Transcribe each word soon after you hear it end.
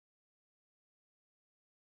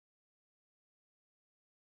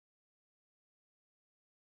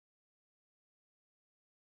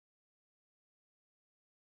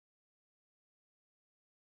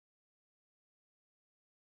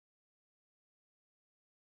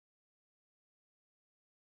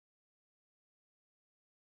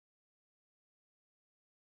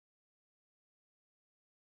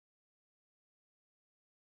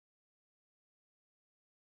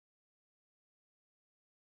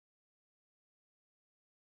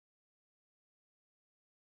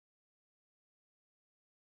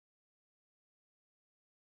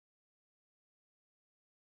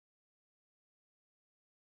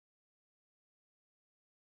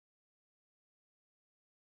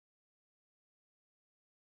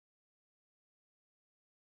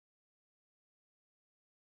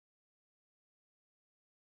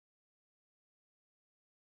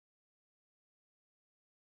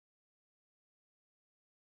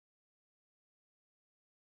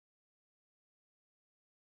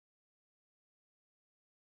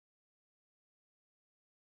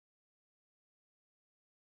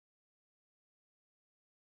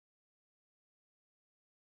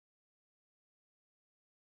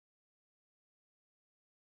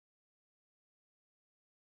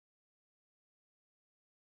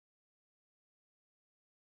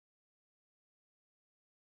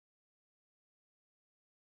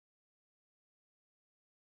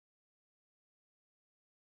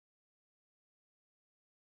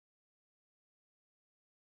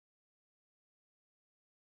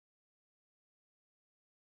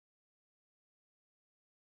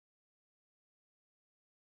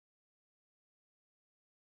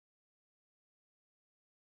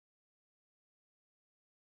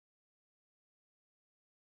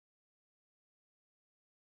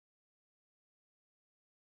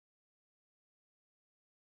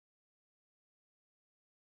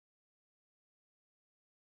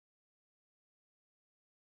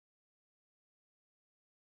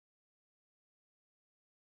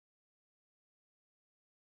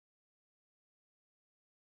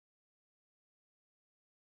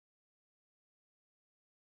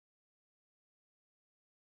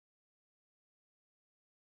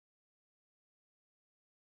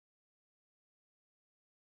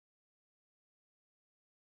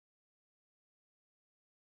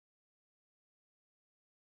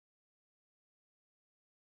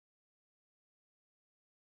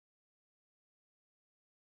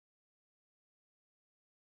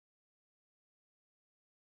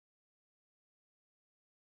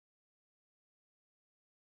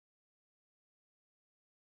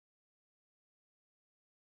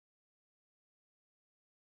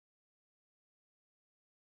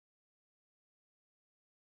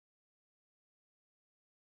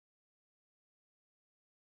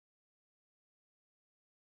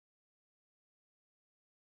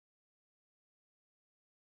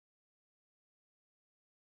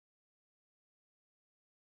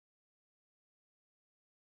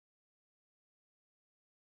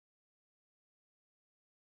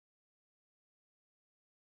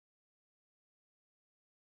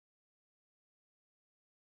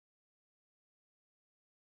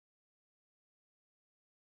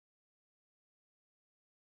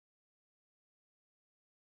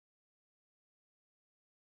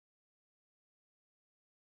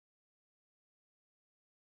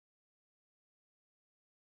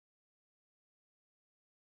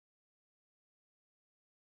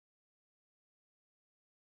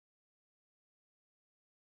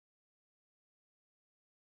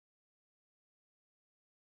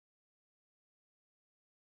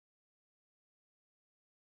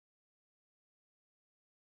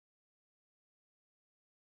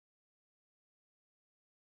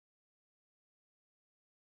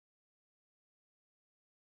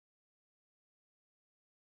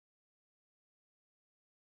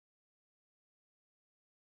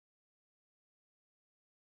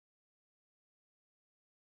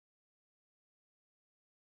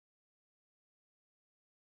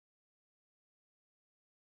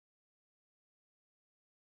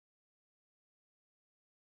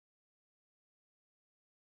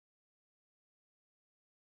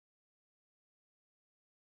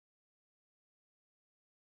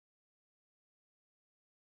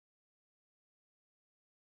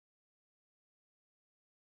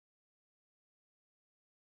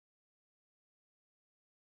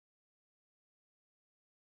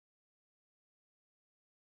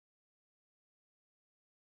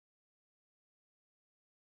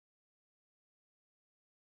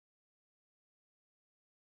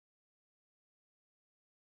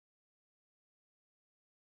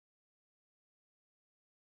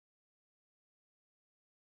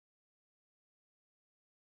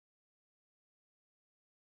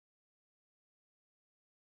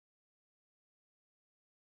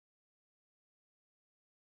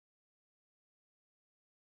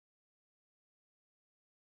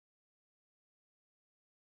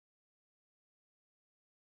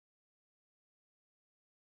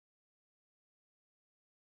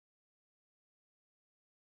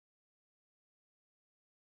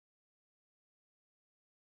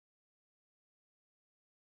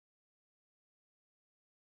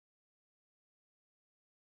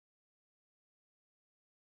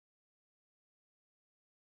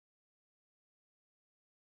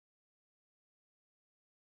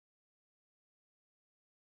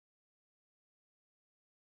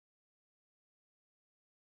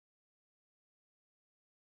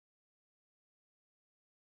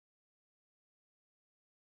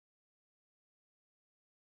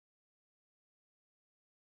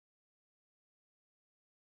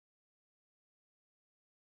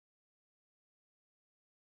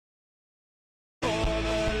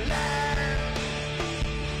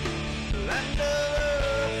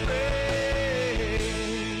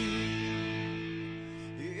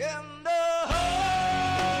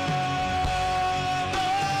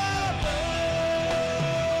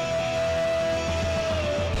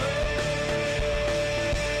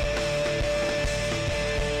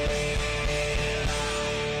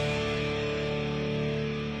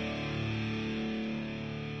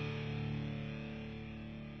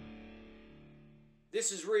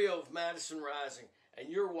This is Rio of Madison Rising, and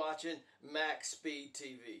you're watching Max Speed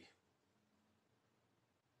TV.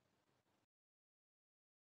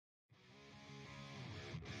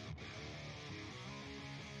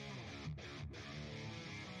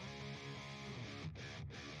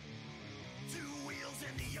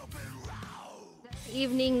 Good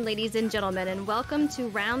evening, ladies and gentlemen, and welcome to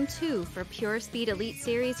round 2 for Pure Speed Elite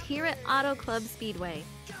Series here at Auto Club Speedway.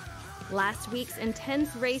 Last week's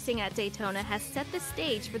intense racing at Daytona has set the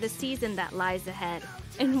stage for the season that lies ahead,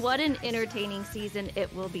 and what an entertaining season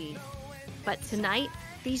it will be. But tonight,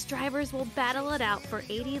 these drivers will battle it out for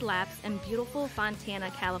 80 laps in beautiful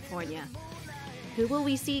Fontana, California. Who will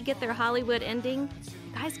we see get their Hollywood ending?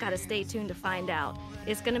 You guys gotta stay tuned to find out.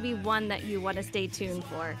 It's gonna be one that you want to stay tuned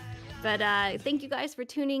for. But thank you guys for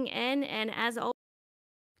tuning in, and as always,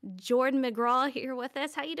 Jordan McGraw here with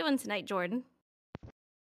us. How you doing tonight, Jordan?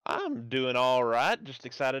 I'm doing all right. Just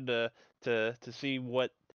excited to see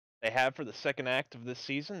what they have for the second act of this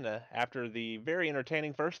season after the very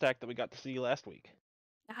entertaining first act that we got to see last week.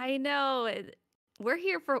 I know. We're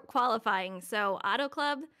here for qualifying, so Auto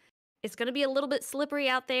Club, it's going to be a little bit slippery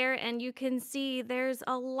out there, and you can see there's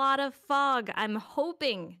a lot of fog. I'm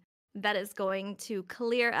hoping that it's going to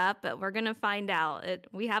clear up, but we're going to find out.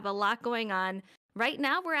 We have a lot going on. Right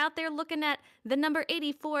now, we're out there looking at the number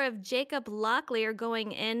 84 of Jacob Locklear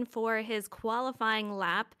going in for his qualifying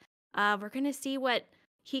lap. We're going to see what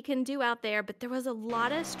he can do out there, but there was a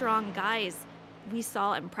lot of strong guys we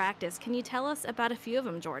saw in practice. Can you tell us about a few of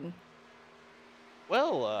them, Jordan?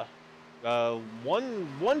 Well,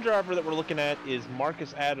 one driver that we're looking at is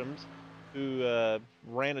Marcus Adams, who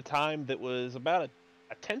ran a time that was about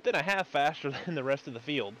a tenth and a half faster than the rest of the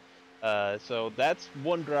field. So that's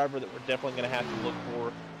one driver that we're definitely going to have to look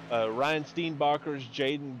for. Ryan Steenbacher's,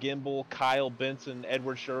 Jaden Gimbel, Kyle Benson,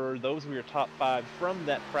 Edward Scherer, those were your top 5 from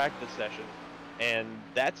that practice session. And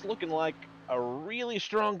that's looking like a really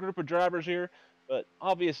strong group of drivers here, but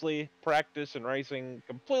obviously practice and racing,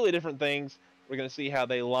 completely different things. We're going to see how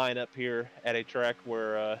they line up here at a track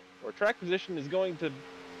where track position is going to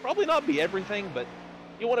probably not be everything, but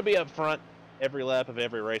you want to be up front every lap of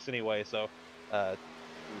every race anyway, so I'm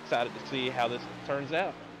excited to see how this turns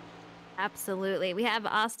out. Absolutely. We have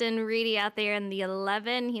Austin Reedy out there in the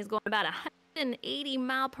 11. He's going about 180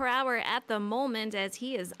 mile per hour at the moment as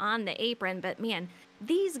he is on the apron, but man,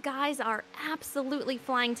 these guys are absolutely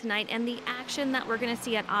flying tonight, and the action that we're going to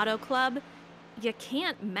see at Auto Club, you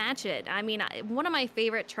can't match it. I mean, one of my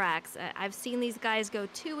favorite tracks. I've seen these guys go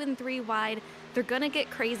 2 and 3 wide. They're going to get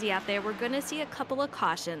crazy out there. We're going to see a couple of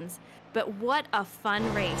cautions. But what a fun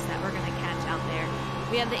race that we're going to catch out there.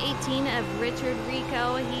 We have the 18 of Richard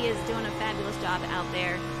Rico. He is doing a fabulous job out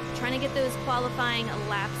there trying to get those qualifying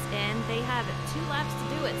laps in. They have 2 laps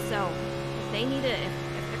to do it, so if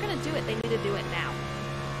they're going to do it, they need to do it now.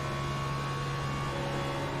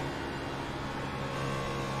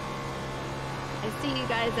 I see you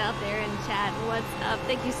guys out there in chat. What's up?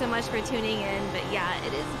 Thank you so much for tuning in. But yeah,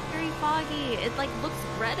 it is very foggy. It looks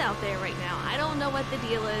red out there right now. I don't know what the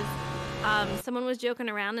deal is. Someone was joking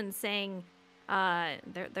around and saying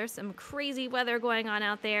there's some crazy weather going on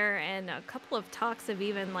out there, and a couple of talks of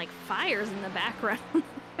even fires in the background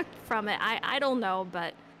from it. I don't know,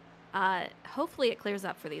 but hopefully it clears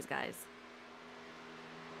up for these guys.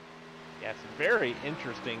 Yeah, it's very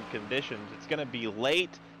interesting conditions. It's going to be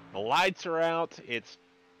late. The lights are out. It's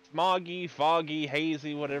smoggy, foggy,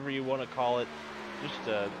 hazy, whatever you want to call it.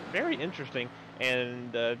 Just very interesting.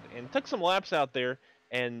 And took some laps out there.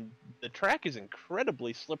 And the track is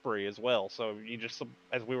incredibly slippery as well. So you just,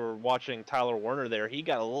 as we were watching Tyler Werner there, he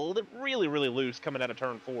got really, really loose coming out of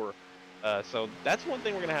turn 4. So that's one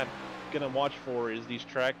thing we're gonna watch for is these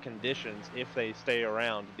track conditions if they stay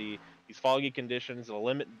around. These foggy conditions will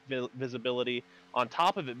limit visibility on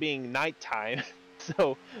top of it being nighttime.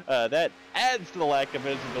 So that adds to the lack of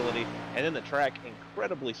visibility. And then the track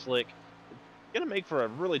incredibly slick. It's gonna make for a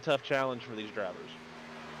really tough challenge for these drivers.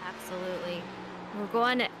 Absolutely. We're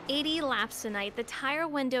going 80 laps tonight. The tire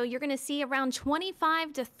window, you're going to see around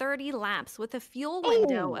 25 to 30 laps with a fuel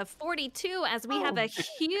window of 42 as we have a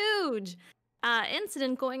huge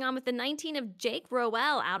incident going on with the 19 of Jake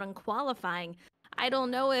Rowell out in qualifying. I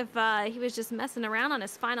don't know if he was just messing around on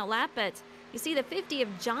his final lap, but you see the 50 of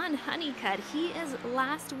John Honeycutt. He is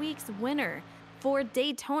last week's winner for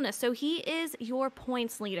Daytona, so he is your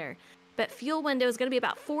points leader. But fuel window is going to be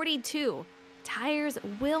about 42. Tires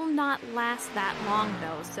will not last that long,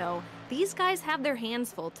 though, so these guys have their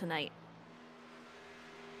hands full tonight.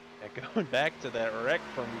 Yeah, going back to that wreck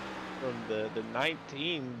from the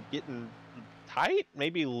 19 getting tight,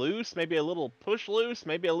 maybe loose, maybe a little push loose,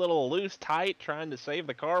 maybe a little loose tight, trying to save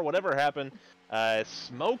the car. Whatever happened,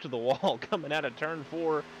 smoked the wall coming out of turn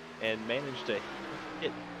 4 and managed to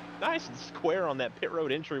hit nice and square on that pit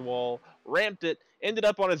road entry wall, ramped it, ended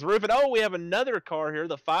up on his roof. And oh, we have another car here,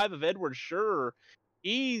 the 5 of Edward Scherer.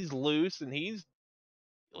 He's loose, and it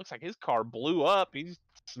looks like his car blew up. He's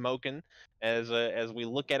smoking as we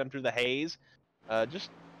look at him through the haze. Just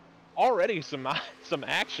already some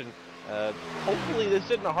action. Hopefully this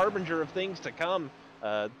isn't a harbinger of things to come.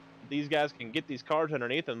 These guys can get these cars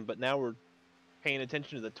underneath them, but now we're paying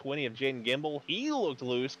attention to the 20 of Jaden Gimbel. He looked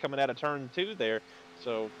loose coming out of turn 2 there.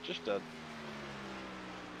 So just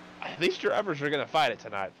these drivers are going to fight it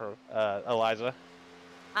tonight for Eliza.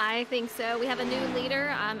 I think so. We have a new leader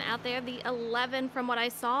out there, the 11 from what I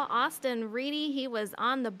saw. Austin Reedy, he was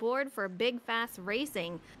on the board for Big Fast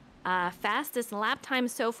Racing. Fastest lap time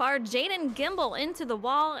so far. Jaden Gimbel into the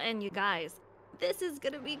wall. And you guys, this is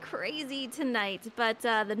going to be crazy tonight. But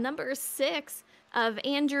the number 6 of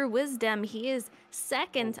Andrew Wisdom, he is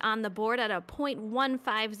second on the board at a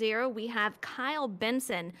 .150. We have Kyle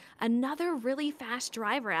Benson, another really fast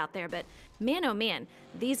driver out there. But man, oh man,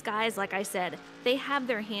 these guys, like I said, they have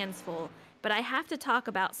their hands full. But I have to talk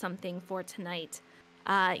about something for tonight.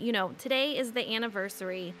 Today is the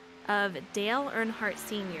anniversary of Dale Earnhardt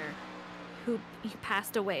Sr., who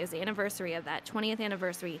passed away. It was the anniversary of that, 20th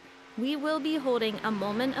anniversary. We will be holding a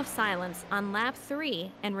moment of silence on lap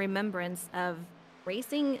 3 in remembrance of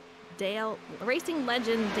racing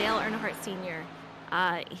legend Dale Earnhardt Sr.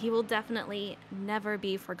 He will definitely never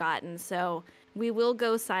be forgotten. So we will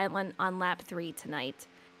go silent on lap 3 tonight.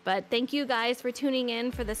 But thank you guys for tuning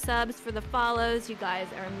in, for the subs, for the follows. You guys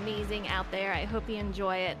are amazing out there. I hope you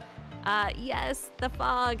enjoy it. Yes, the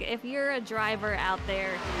fog, if you're a driver out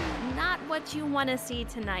there, not what you want to see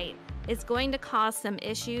tonight. It's going to cause some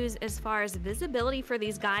issues as far as visibility for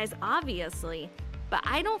these guys, obviously. But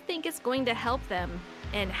I don't think it's going to help them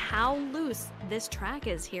in how loose this track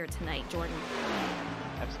is here tonight, Jordan.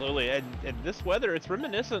 Absolutely, and this weather, it's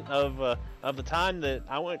reminiscent of the time that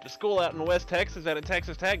I went to school out in West Texas at a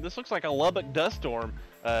Texas Tech. This looks like a Lubbock dust storm.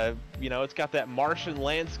 It's got that Martian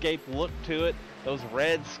landscape look to it, those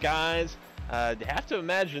red skies. You have to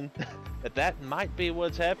imagine that might be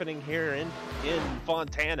what's happening here in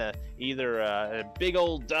Fontana. Either a big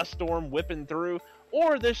old dust storm whipping through,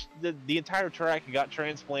 or the entire track got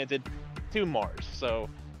transplanted to Mars. So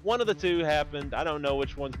one of the two happened. I don't know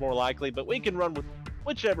which one's more likely, but we can run with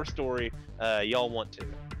whichever story y'all want to.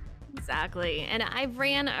 Exactly. And I've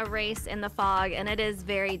ran a race in the fog, and it is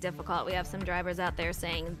very difficult. We have some drivers out there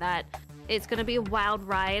saying that it's going to be a wild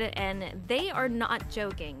ride, and they are not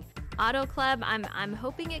joking. Auto Club, I'm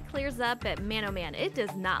hoping it clears up, but man, oh man, it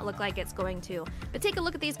does not look like it's going to. But take a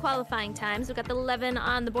look at these qualifying times. We've got the 11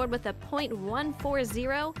 on the board with a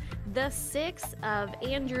 .140, the 6 of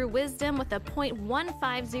Andrew Wisdom with a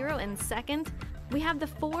 .150 in second. We have the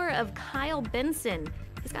 4 of Kyle Benson.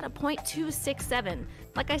 He's got a .267.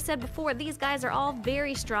 Like I said before, these guys are all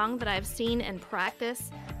very strong that I've seen in practice.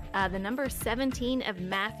 The number 17 of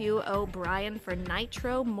Matthew O'Brien for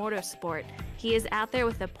Nitro Motorsport. He is out there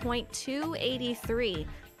with a .283.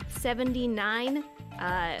 79,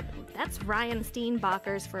 that's Ryan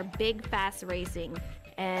Steenbacher's for Big Fast Racing.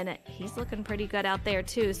 And he's looking pretty good out there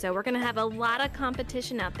too. So we're going to have a lot of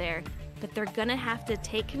competition out there. But they're going to have to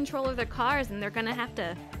take control of their cars, and they're going to have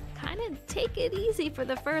to kind of take it easy for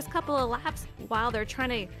the first couple of laps while they're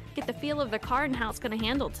trying to get the feel of the car and how it's going to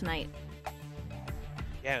handle tonight.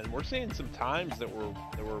 Yeah, and we're seeing some times that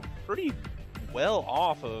were pretty well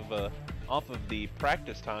off of the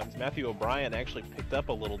practice times. Matthew O'Brien actually picked up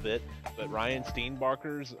a little bit, but Ryan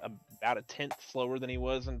Steenbacher's about a tenth slower than he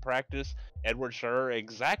was in practice. Edward Scherer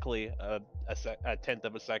exactly a tenth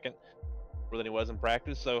of a second slower than he was in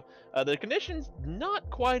practice. So the conditions not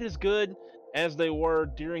quite as good as they were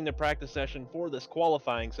during the practice session for this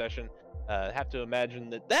qualifying session. Have to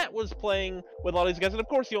imagine that was playing with all these guys, and of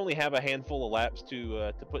course you only have a handful of laps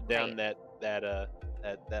to put down that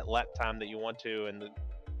lap time that you want to, and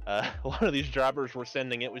a lot of these drivers were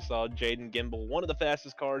sending it. We saw Jaden Gimbel, one of the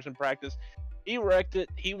fastest cars in practice. He wrecked it.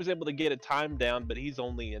 He was able to get a time down, but he's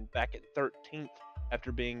only back at 13th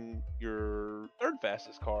after being your third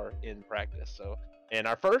fastest car in practice. So, and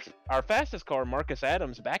our fastest car, Marcus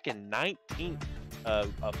Adams, back in 19th. A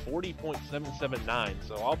 40.779.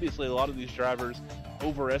 So obviously a lot of these drivers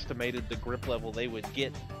overestimated the grip level they would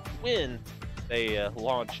get when they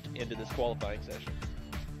launched into this qualifying session.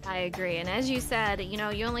 I agree. And as you said, you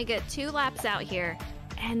only get 2 laps out here.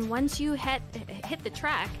 And once you hit the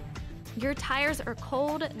track, your tires are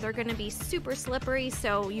cold. They're going to be super slippery.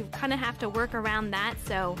 So you kind of have to work around that.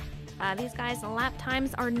 So These guys' lap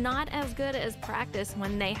times are not as good as practice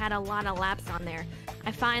when they had a lot of laps on there.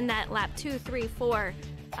 I find that lap 2, 3, 4,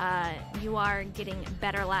 you are getting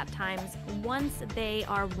better lap times once they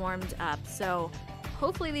are warmed up. So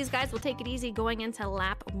hopefully these guys will take it easy going into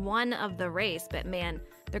lap 1 of the race. But man,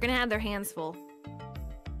 they're going to have their hands full.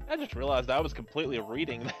 I just realized I was completely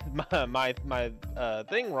reading my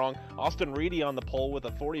thing wrong. Austin Reedy on the pole with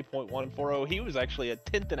a 40.140. He was actually a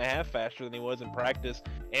 10th.5 faster than he was in practice.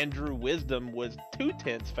 Andrew Wisdom was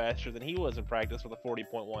 0.2 faster than he was in practice with a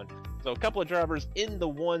 40.1. So a couple of drivers in the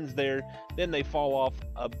ones there, then they fall off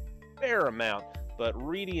a fair amount. But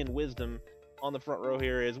Reedy and Wisdom on the front row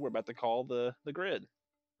here is we're about to call the grid.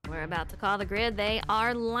 We're about to call the grid. They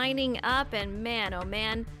are lining up, and man, oh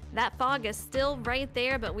man, that fog is still right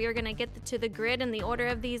there, but we are going to get to the grid in the order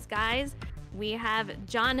of these guys. We have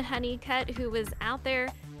John Honeycutt, who was out there.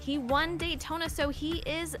 He won Daytona, so he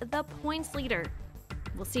is the points leader.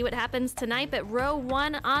 We'll see what happens tonight, but row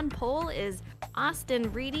 1 on pole is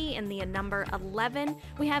Austin Reedy in the number 11.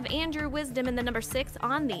 We have Andrew Wisdom in the number 6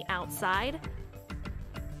 on the outside.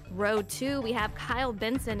 Row 2, we have Kyle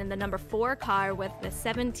Benson in the number 4 car with the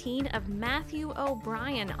 17 of Matthew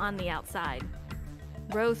O'Brien on the outside.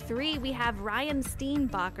 Row 3, we have Ryan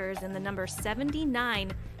Steenbachers in the number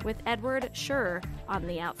 79 with Edward Schur on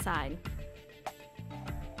the outside.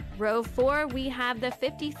 Row 4, we have the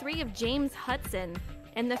 53 of James Hudson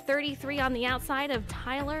and the 33 on the outside of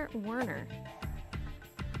Tyler Werner.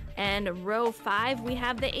 And row 5, we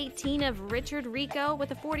have the 18 of Richard Rico with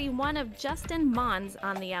the 41 of Justin Mons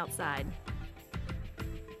on the outside.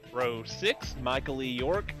 Row 6, Michael Lee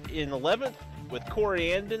York in 11th, with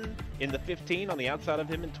Corey Andon in the 15 on the outside of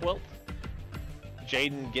him in 12th.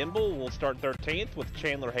 Jaden Gimbel will start 13th with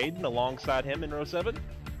Chandler Hayden alongside him in row 7.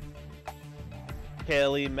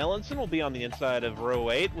 Kelly Melanson will be on the inside of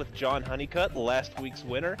row 8 with John Honeycutt, last week's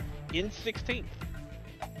winner, in 16th.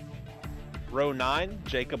 Row 9,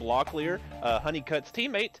 Jacob Locklear, Honeycutt's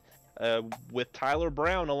teammate, with Tyler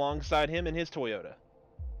Brown alongside him in his Toyota.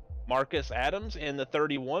 Marcus Adams in the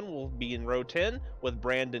 31 will be in row 10 with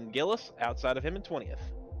Brandon Gillis outside of him in 20th.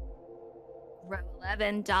 Row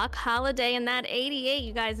 11, Doc Holliday in that 88,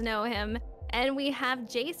 you guys know him. And we have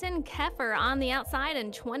Jason Keffer on the outside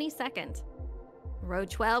in 22nd. Row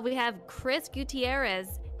 12, we have Chris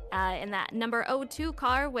Gutierrez in that number 02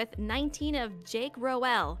 car with 19 of Jake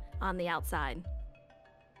Rowell on the outside.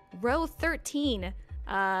 Row 13,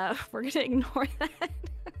 we're going to ignore that.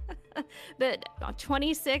 But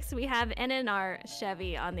 26, we have NNR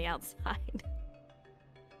Chevy on the outside.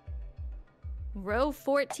 Row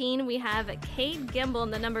 14, we have Cade Gimbel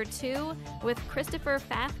in the number 2 with Christopher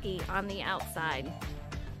Fafke on the outside.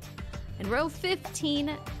 And row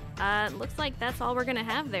 15, looks like that's all we're going to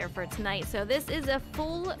have there for tonight. So this is a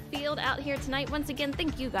full field out here tonight. Once again,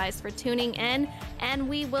 thank you guys for tuning in. And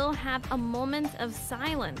we will have a moment of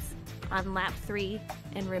silence on lap 3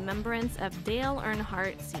 in remembrance of Dale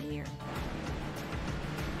Earnhardt Sr.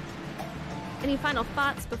 Any final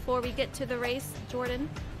thoughts before we get to the race, Jordan?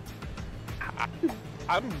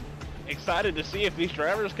 I'm excited to see if these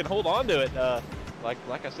drivers can hold on to it.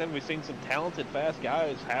 Like I said, we've seen some talented, fast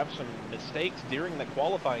guys have some mistakes during the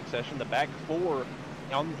qualifying session. The back 4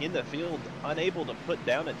 in the field unable to put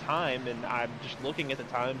down a time, and I'm just looking at the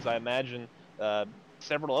times. I imagine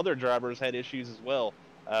several other drivers had issues as well.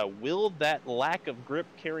 Will that lack of grip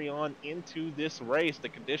carry on into this race? The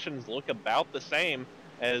conditions look about the same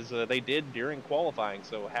as they did during qualifying,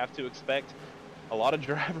 so have to expect a lot of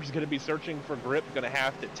drivers going to be searching for grip, going to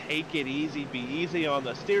have to take it easy, be easy on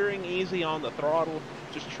the steering, easy on the throttle,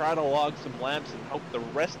 just try to log some laps and hope the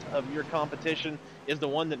rest of your competition is the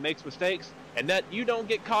one that makes mistakes and that you don't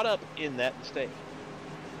get caught up in that mistake.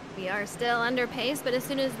 We are still under pace, but as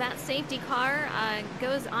soon as that safety car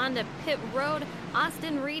goes on to pit road,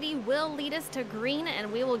 Austin Reedy will lead us to green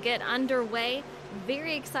and we will get underway.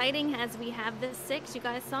 Very exciting as we have this 6. You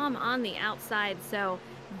guys saw him on the outside, so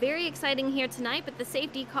very exciting here tonight, but the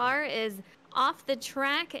safety car is off the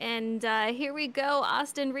track, and here we go.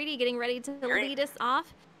 Austin Reedy getting ready to lead us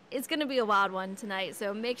off. It's going to be a wild one tonight,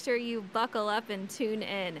 so make sure you buckle up and tune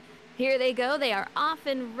in. Here they go. They are off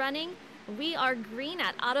and running. We are green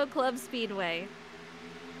at Auto Club Speedway.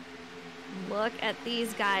 Look at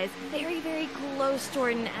these guys. Very, very close,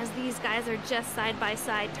 Jordan, as these guys are just side by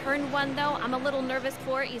side. Turn 1, though, I'm a little nervous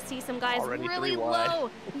for it. You see some guys already really low.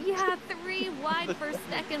 Yeah, 3 wide for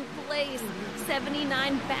second place.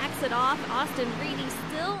 79 backs it off. Austin Reedy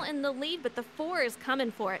still in the lead, but the 4 is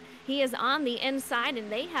coming for it. He is on the inside, and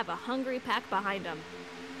they have a hungry pack behind him.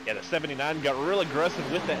 Yeah, the 79 got real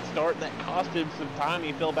aggressive with that start. That cost him some time.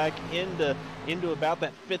 He fell back into about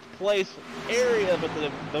that 5th place area, but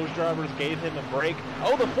those drivers gave him a break.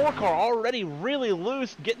 Oh, the 4 car already really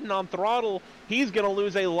loose, getting on throttle. He's going to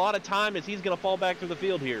lose a lot of time as he's going to fall back to the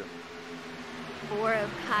field here. 4 of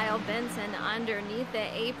Kyle Benson underneath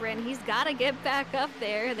the apron. He's got to get back up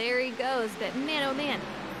there. There he goes. But man, oh man,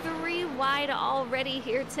 3 wide already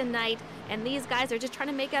here tonight. And these guys are just trying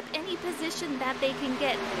to make up any position that they can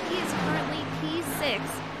get. He is currently P6.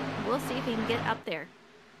 We'll see if he can get up there.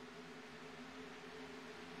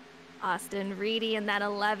 Austin Reedy in that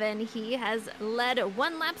 11. He has led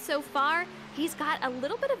 1 lap so far. He's got a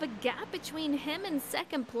little bit of a gap between him and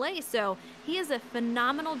 2nd place. So he is a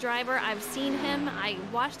phenomenal driver. I've seen him. I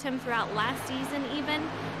watched him throughout last season even.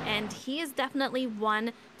 And he is definitely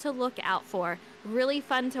one to look out for. Really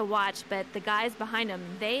fun to watch, but the guys behind him,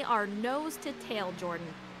 they are nose to tail, Jordan.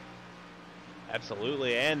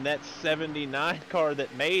 Absolutely, and that 79 car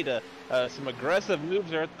that made some aggressive moves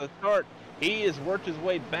there at the start, he has worked his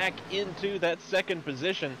way back into that 2nd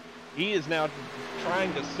position. He is now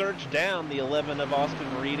trying to search down the 11 of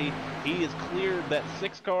Austin Reedy. He has cleared that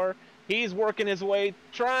 6 car. He's working his way,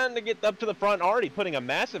 trying to get up to the front, already putting a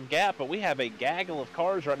massive gap, but we have a gaggle of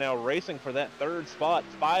cars right now racing for that 3rd spot.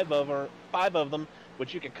 5 of them,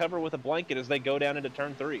 which you can cover with a blanket as they go down into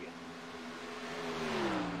turn 3.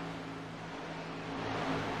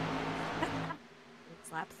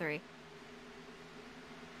 It's lap 3.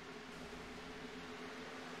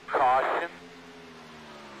 Caution.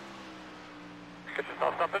 Get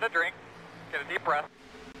yourself something to drink. Get a deep breath.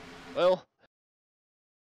 Well,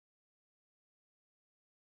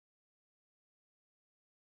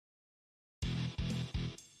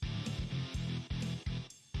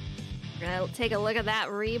 We're gonna take a look at that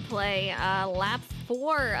replay. Lap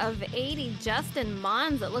 4 of 80, Justin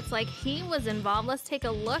Mons. It looks like he was involved. Let's take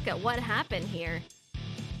a look at what happened here.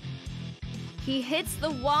 He hits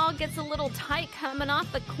the wall, gets a little tight coming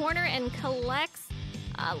off the corner, and collects,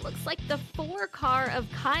 looks like the 4 car of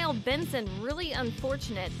Kyle Benson. Really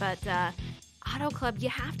unfortunate, but Auto Club, you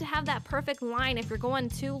have to have that perfect line. If you're going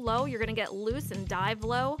too low, you're gonna get loose and dive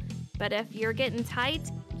low. But if you're getting tight,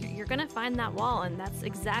 you're gonna find that wall, and that's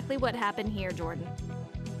exactly what happened here, Jordan.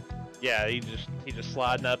 yeah, he's just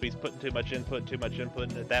sliding up. He's putting too much input,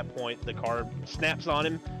 and at that point, the car snaps on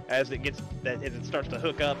him as it starts to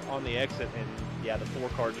hook up on the exit. And yeah, the 4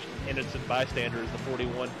 car, just an innocent bystander, as the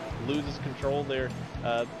 41 loses control there.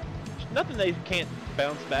 Nothing they can't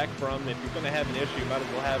bounce back from. If you're going to have an issue, you might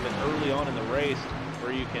as well have it early on in the race,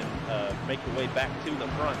 where you can make your way back to the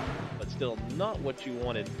front. But still, not what you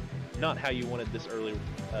wanted. Not how you wanted this early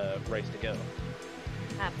race to go.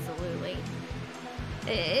 Absolutely.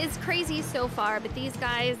 It's crazy so far, but these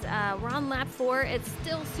guys, we're on lap 4. It's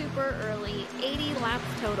still super early, 80 laps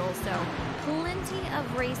total, so plenty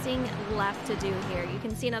of racing left to do here. You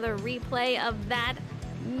can see another replay of that.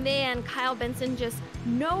 Man, Kyle Benson just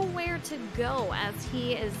nowhere to go as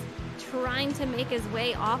he is trying to make his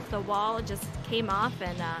way off the wall. It just came off,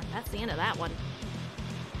 and that's the end of that one.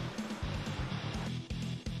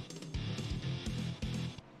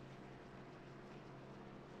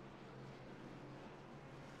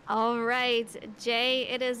 All right, Jay,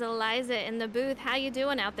 it is Eliza in the booth. How you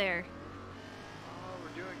doing out there? Oh,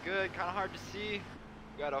 we're doing good. Kind of hard to see.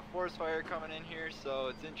 We got a forest fire coming in here, so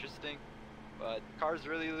it's interesting. But the car's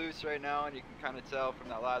really loose right now, and you can kind of tell from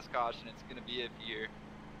that last caution it's going to be iffy here.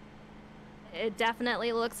 It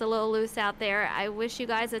definitely looks a little loose out there. I wish you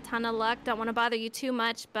guys a ton of luck. Don't want to bother you too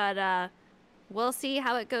much, but we'll see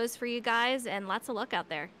how it goes for you guys, and lots of luck out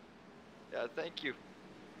there. Yeah, thank you.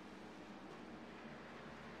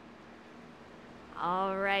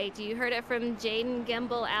 All right, you heard it from Jaden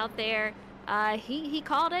Gimbel out there. He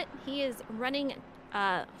called it. He is running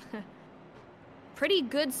pretty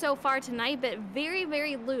good so far tonight, but very,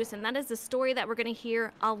 very loose. And that is the story that we're going to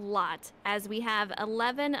hear a lot as we have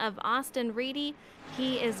 11 of Austin Reedy.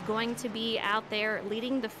 He is going to be out there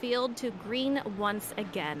leading the field to green once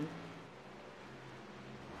again.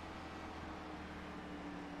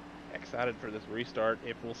 Excited for this restart.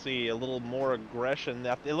 If we'll see a little more aggression.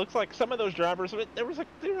 It looks like some of those drivers, there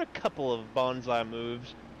were a couple of bonsai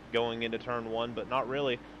moves going into turn 1, but not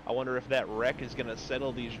really. I wonder if that wreck is going to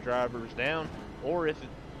settle these drivers down, or if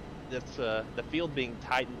it's the field being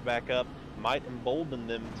tightened back up might embolden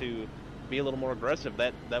them to be a little more aggressive.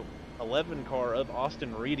 That 11 car of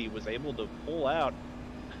Austin Reedy was able to pull out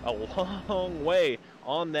a long way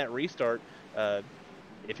on that restart.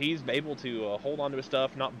 If he's able to hold on to his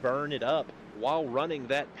stuff, not burn it up while running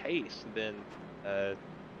that pace, then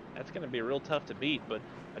that's going to be real tough to beat. But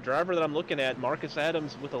a driver that I'm looking at, Marcus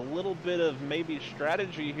Adams, with a little bit of maybe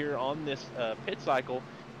strategy here on this pit cycle.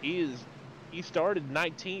 He started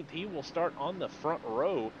 19th. He will start on the front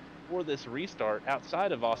row for this restart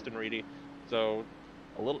outside of Austin Reedy. So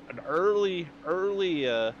an early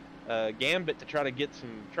gambit to try to get some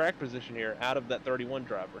track position here out of that 31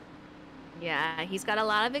 driver. Yeah, he's got a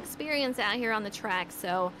lot of experience out here on the track,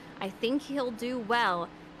 so I think he'll do well.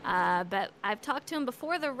 But I've talked to him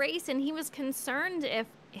before the race, and he was concerned if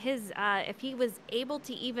he was able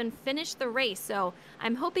to even finish the race. So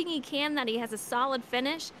I'm hoping he can, that he has a solid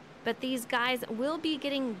finish. But these guys will be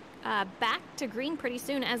getting back to green pretty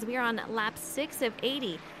soon, as we are on lap 6 of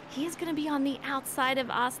 80. He is going to be on the outside of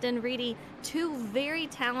Austin Reedy. Two very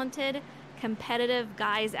talented, competitive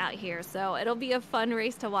guys out here. So it'll be a fun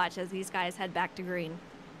race to watch as these guys head back to green.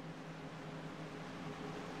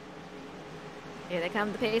 Here they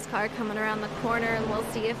come, the pace car coming around the corner, and we'll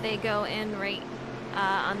see if they go in right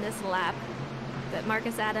on this lap. But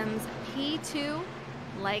Marcus Adams, P2,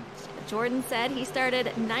 like Jordan said, he started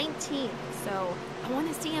 19th. So I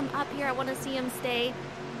want to see him up here. I want to see him stay.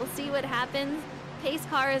 We'll see what happens. Pace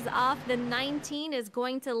car is off. The 19 is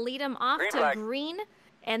going to lead him off to green.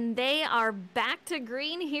 And they are back to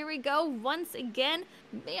green. Here we go once again.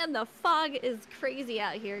 Man, the fog is crazy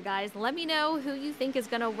out here, guys. Let me know who you think is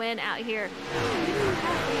going to win out here.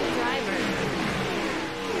 Driver.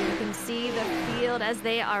 You can see the field as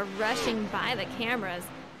they are rushing by the cameras.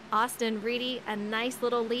 Austin Reedy, a nice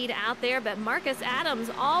little lead out there, but Marcus Adams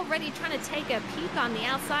already trying to take a peek on the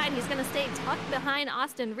outside. He's going to stay tucked behind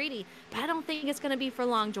Austin Reedy, but I don't think it's going to be for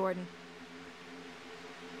long, Jordan.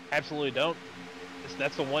 Absolutely don't.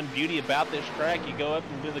 That's the one beauty about this track. You go up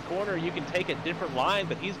into the corner, you can take a different line,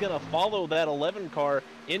 but he's going to follow that 11 car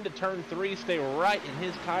into turn 3, stay right in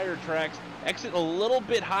his tire tracks, exit a little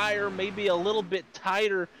bit higher, maybe a little bit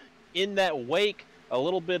tighter in that wake, a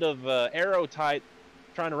little bit of aero tight,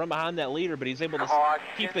 trying to run behind that leader, but he's able to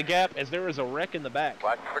keep the gap as there is a wreck in the back.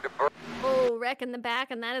 Oh, wreck in the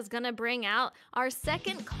back, and that is going to bring out our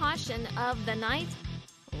second caution of the night.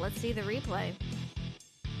 Let's see the replay.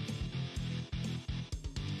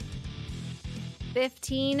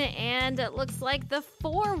 15, and it looks like the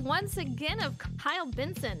 4 once again of Kyle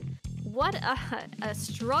Benson. What a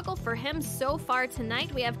struggle for him so far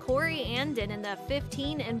tonight. We have Corey Andon in the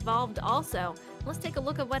 15 involved also. Let's take a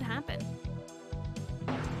look at what happened.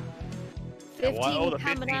 15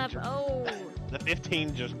 coming up. Oh. The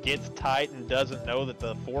 15 just gets tight and doesn't know that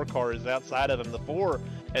the 4 car is outside of him. The 4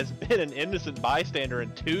 has been an innocent bystander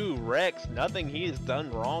in 2 wrecks. Nothing he has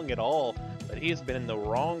done wrong at all, but he has been in the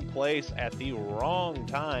wrong place at the wrong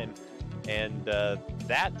time. And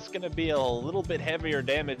that's going to be a little bit heavier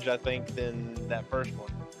damage, I think, than that first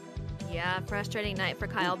one. Yeah, frustrating night for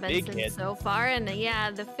Kyle Benson so far. And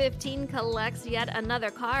yeah, the 15 collects yet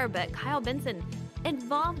another car, but Kyle Benson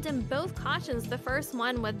involved in both cautions. The first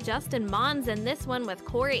one with Justin Mons and this one with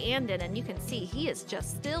Corey Andon. And you can see he is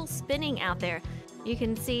just still spinning out there. You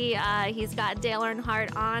can see he's got Dale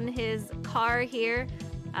Earnhardt on his car here.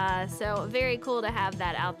 So very cool to have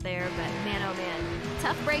that out there. But man, oh man,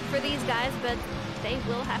 tough break for these guys, but they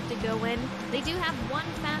will have to go in. They do have one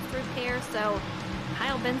fast repair, so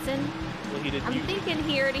Kyle Benson, I'm thinking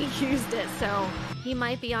he already used it, so he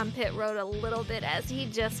might be on pit road a little bit as he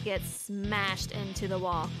just gets smashed into the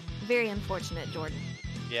wall. Very unfortunate, Jordan.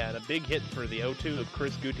 Yeah, and a big hit for the 0-2 of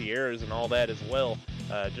Chris Gutierrez and all that as well.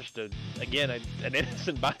 Again, an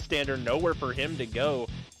innocent bystander, nowhere for him to go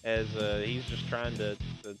as he's just trying to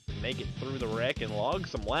make it through the wreck and log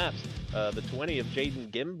some laps. The 20 of Jaden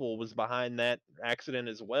Gimbel was behind that accident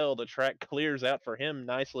as well. The track clears out for him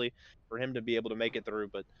nicely for him to be able to make it through.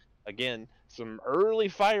 But again, some early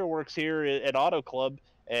fireworks here at Auto Club,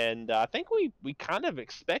 and I think we kind of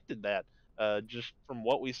expected that just from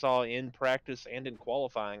what we saw in practice and in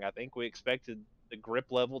qualifying. I think we expected the grip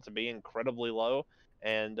level to be incredibly low,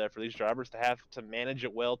 and for these drivers to have to manage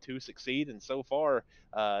it well to succeed. And so far,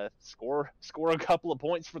 score a couple of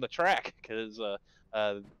points for the track, because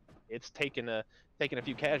it's taken a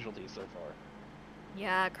few casualties so far.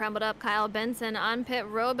 Yeah, crumbled up Kyle Benson on pit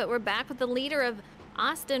road, but we're back with the leader of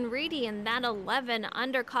Austin Reedy in that 11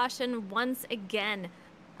 under caution once again.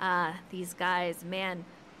 These guys, man,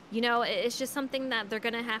 you know, it's just something that they're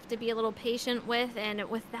going to have to be a little patient with. And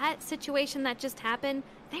with that situation that just happened,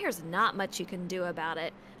 there's not much you can do about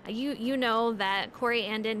it. You know that Corey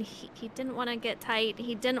Andon, he didn't want to get tight.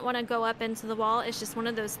 He didn't want to go up into the wall. It's just one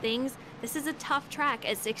of those things. This is a tough track.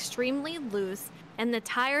 It's extremely loose, and the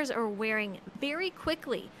tires are wearing very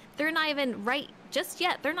quickly. They're not even right just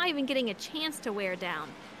yet. They're not even getting a chance to wear down.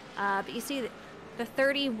 But you see, the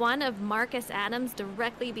 31 of Marcus Adams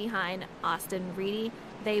directly behind Austin Reedy.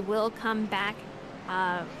 They will come back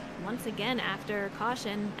once again after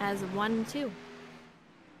caution as 1-2.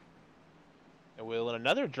 And Will, and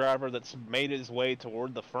another driver that's made his way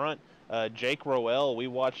toward the front, Jake Roel. We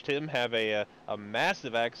watched him have a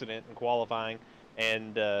massive accident in qualifying,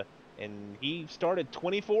 and he started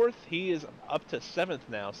 24th. He is up to 7th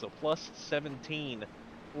now, so plus 17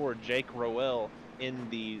 for Jake Roel in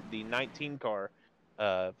the 19 car,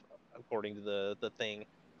 according to the thing.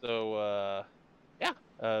 So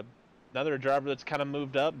yeah, another driver that's kind of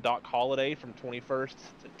moved up, Doc Holliday from 21st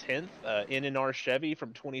to 10th, NNR Chevy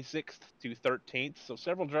from 26th to 13th. So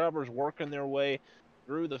several drivers working their way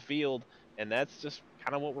through the field, and that's just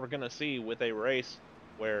kind of what we're going to see with a race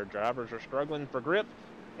where drivers are struggling for grip,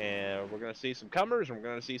 and we're going to see some comers, and we're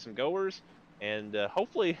going to see some goers, and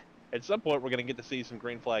hopefully at some point we're going to get to see some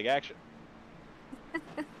green flag action.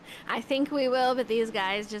 I think we will, but these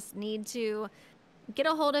guys just need to get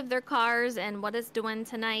a hold of their cars and what it's doing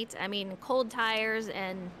tonight. I mean, cold tires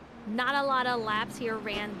and not a lot of laps here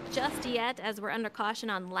ran just yet, as we're under caution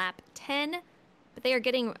on lap 10. But they are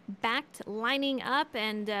getting back to lining up,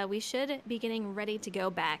 and we should be getting ready to go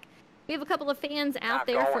back. We have a couple of fans out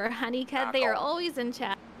there for Honeycutt. They are always in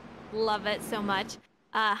chat. Love it so much.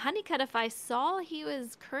 Honeycutt, if I saw, he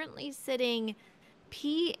was currently sitting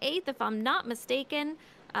P8, if I'm not mistaken.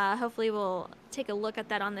 Hopefully we'll take a look at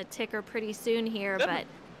that on the ticker pretty soon here. But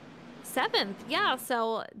 7th, yeah,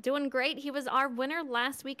 so doing great. He was our winner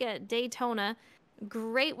last week at Daytona.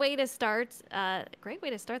 Great way to start. Great way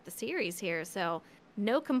to start the series here. So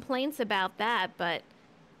no complaints about that, but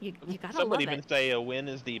you gotta love it. Some would even say a win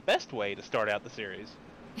is the best way to start out the series.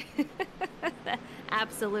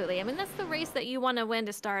 Absolutely. I mean, that's the race that you want to win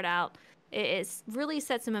to start out. It really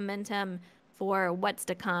sets some momentum for what's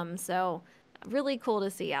to come. So really cool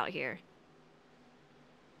to see out here.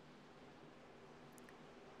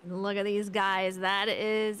 Look at these guys. That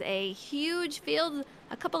is a huge field.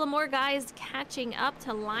 A couple of more guys catching up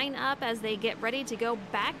to line up as they get ready to go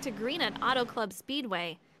back to green at Auto Club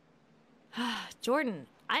Speedway. Jordan,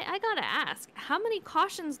 I gotta ask, how many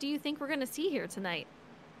cautions do you think we're gonna see here tonight?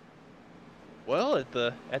 Well, at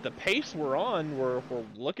the pace we're on, we're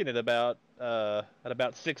looking at about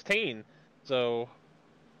 16. So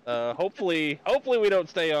hopefully we don't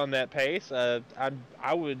stay on that pace.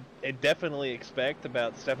 I would definitely expect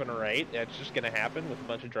about 7 or 8. That's just going to happen with a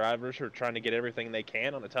bunch of drivers who are trying to get everything they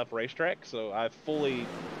can on a tough racetrack. So I fully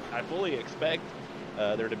expect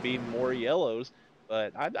there to be more yellows.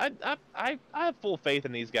 But I have full faith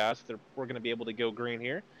in these guys that we're going to be able to go green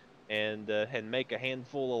here and make a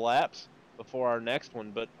handful of laps before our next one.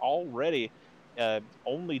 But already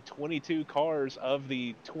only 22 cars of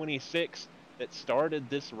the 26 that started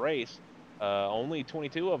this race, only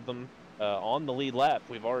 22 of them on the lead lap.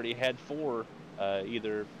 We've already had 4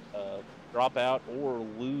 either drop out or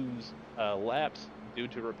lose laps due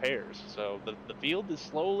to repairs. So the field is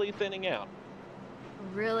slowly thinning out.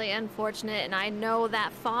 Really unfortunate, and I know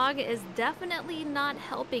that fog is definitely not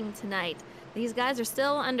helping tonight. These guys are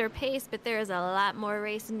still under pace, but there is a lot more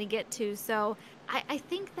racing to get to. So I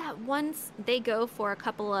think that once they go for a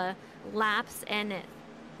couple of laps and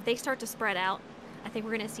they start to spread out, I think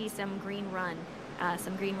we're going to see some green run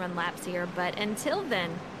laps here. But until then,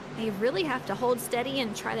 they really have to hold steady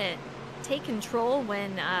and try to take control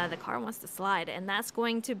when the car wants to slide, and that's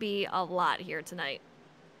going to be a lot here tonight.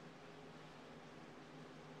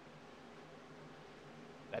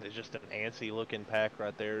 That is just an antsy looking pack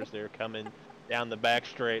right there as they're coming down the back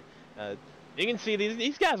straight. You can see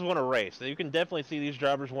these guys want to race. You can definitely see these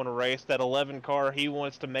drivers want to race. That 11 car, he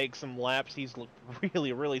wants to make some laps. He's looked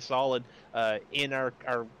really, really solid in our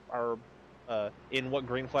in what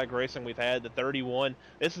green flag racing we've had. The 31,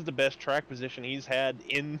 this is the best track position he's had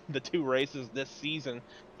in the 2 races this season.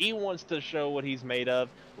 He wants to show what he's made of,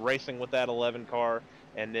 racing with that 11 car.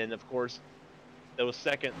 And then, of course, those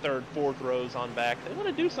 2nd, 3rd, 4th rows on back, they want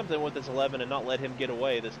to do something with this 11 and not let him get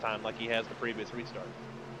away this time like he has the previous restart.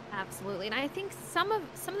 Absolutely, and I think some of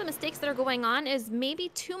the mistakes that are going on is maybe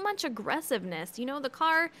too much aggressiveness. You know, the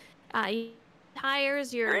car,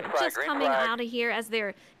 tires, you're just coming out of here as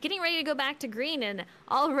they're getting ready to go back to green, and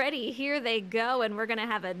already here they go, and we're going to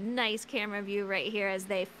have a nice camera view right here as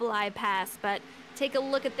they fly past. But take a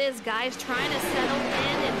look at this, guys trying to settle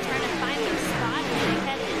in and trying to find their spot as they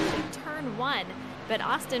head into turn 1. But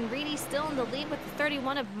Austin Reedy still in the lead with the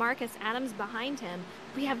 31 of Marcus Adams behind him.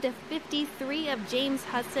 We have the 53 of James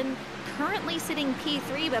Hudson currently sitting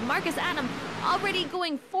P3, but Marcus Adams already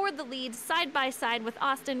going for the lead side by side with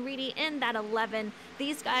Austin Reedy in that 11.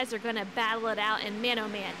 These guys are going to battle it out, and man, oh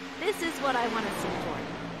man, this is what I want to see, Jordan.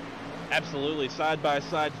 Absolutely, side by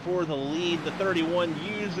side for the lead. The 31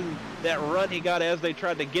 using that run he got as they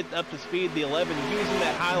tried to get up to speed. The 11 using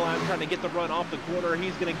that high line, trying to get the run off the corner.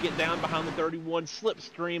 He's going to get down behind the 31,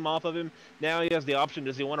 slipstream off of him. Now he has the option.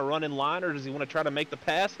 Does he want to run in line or does he want to try to make the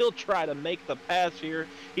pass? He'll try to make the pass here.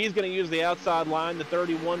 He's going to use the outside line. The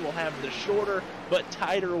 31 will have the shorter but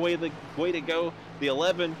tighter way to go. The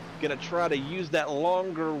 11 going to try to use that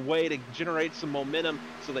longer way to generate some momentum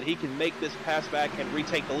so that he can make this pass back and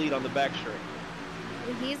retake the lead on the back straight.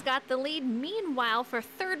 He's got the lead. Meanwhile, for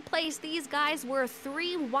third place, these guys were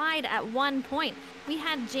 3 wide at one point. We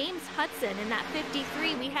had James Hudson in that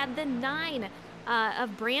 53. We had the 9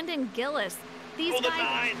 of Brandon Gillis. These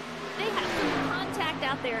guys, they have some contact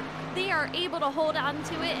out there. They are able to hold on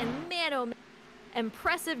to it, and man, oh man,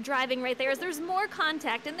 impressive driving right there as there's more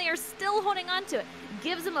contact and they are still holding on to it.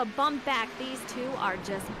 Gives them a bump back. These two are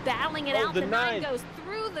just battling it out. The 9 goes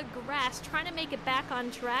through the grass trying to make it back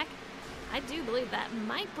on track. I do believe that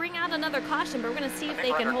might bring out another caution, but we're going to see if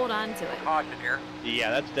they can hold on to it. Caution here. Yeah,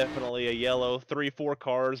 that's definitely a yellow. 3-4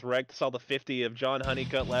 cars wrecked. Saw the 50 of John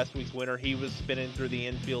Honeycutt, last week's winner. He was spinning through the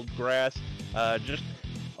infield grass. Just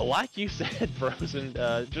like you said, Frozen,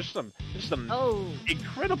 just some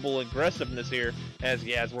incredible aggressiveness here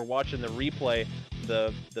as we're watching the replay.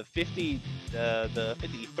 The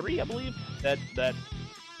 53, I believe, that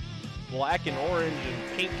black and orange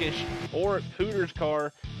and pinkish or Hooters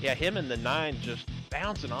car, yeah, him and the 9 just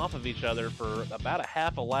bouncing off of each other for about a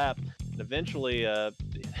half a lap, and eventually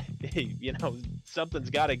you know, something's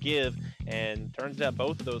got to give, and turns out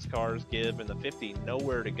both of those cars give, and the 50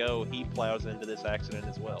 nowhere to go. He plows into this accident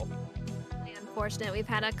as well. Unfortunate. We've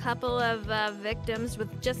had a couple of victims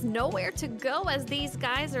with just nowhere to go as these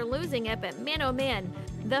guys are losing it, but man, oh man,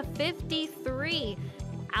 the 53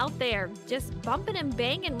 out there just bumping and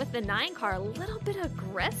banging with the 9 car, a little bit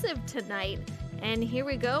aggressive tonight. And here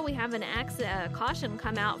we go, we have an caution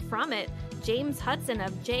come out from it. James Hudson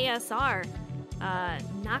of JSR,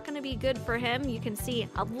 not going to be good for him. You can see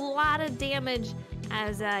a lot of damage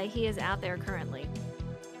as he is out there currently.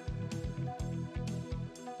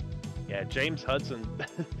 Yeah, James Hudson,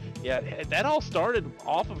 yeah, that all started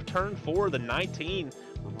off of turn 4. The 19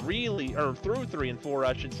 really, or through 3 and 4,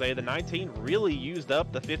 I should say, the 19 really used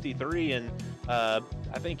up the 53, and I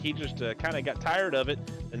think he just kind of got tired of it.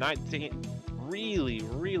 The 19 really,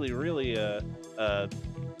 or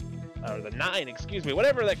the 9, excuse me,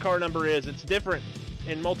 whatever that car number is, it's different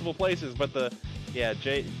in multiple places, but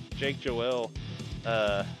Jake Joel,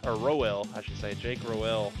 or Roel, I should say, Jake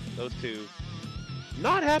Roel, those two,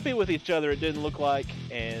 not happy with each other, it didn't look like,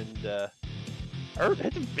 and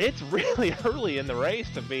it's really early in the race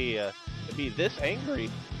to be this angry,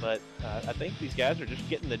 but I think these guys are just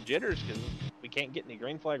getting the jitters because we can't get any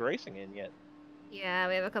green flag racing in yet. Yeah,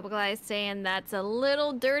 we have a couple guys saying that's a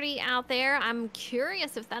little dirty out there. I'm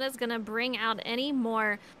curious if that is going to bring out any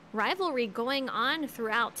more rivalry going on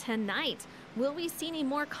throughout tonight. Will we see any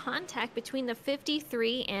more contact between the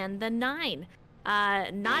 53 and the 9?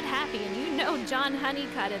 Not happy, and you know John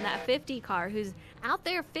Honeycutt in that 50 car who's out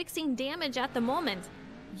there fixing damage at the moment.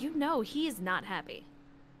 You know he's not happy.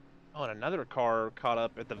 Oh, and another car caught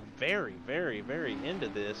up at the very, very, very end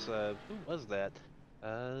of this. Who was that?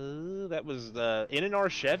 That was the N&R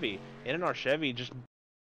Chevy. N&R Chevy just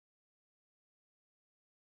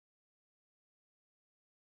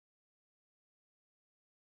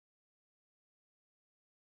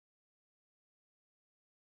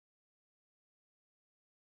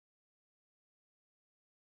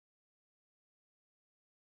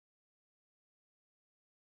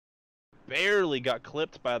barely got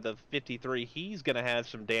clipped by the 53. He's going to have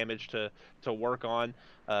some damage to work on.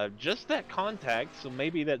 Just that contact, so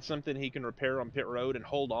maybe that's something he can repair on pit road and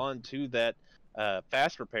hold on to that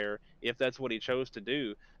fast repair if that's what he chose to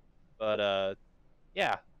do. But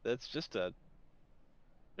yeah, that's just a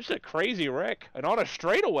crazy wreck, and on a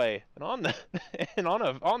straightaway, and on the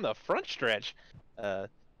front stretch,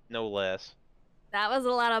 no less. That was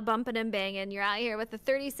a lot of bumping and banging. You're out here with the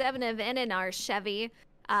 37 of N&R Chevy.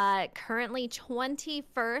 Currently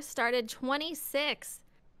 21st, started 26.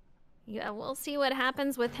 Yeah, we'll see what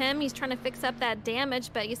happens with him. He's trying to fix up that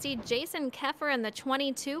damage, but you see Jason Keffer in the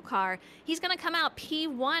 22 car. He's going to come out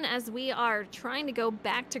P1 as we are trying to go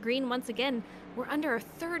back to green once again. We're under a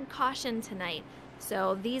 3rd caution tonight.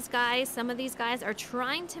 So these guys, some of these guys are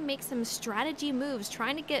trying to make some strategy moves,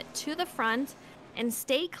 trying to get to the front and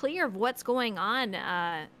stay clear of what's going on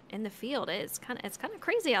in the field. It's kind of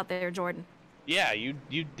crazy out there, Jordan. Yeah,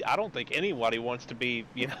 I don't think anybody wants to be,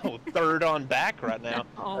 3rd on back right now,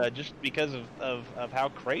 just because of how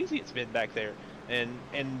crazy it's been back there.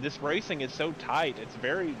 And this racing is so tight. It's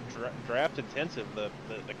very draft intensive. The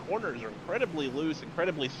corners are incredibly loose,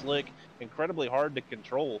 incredibly slick, incredibly hard to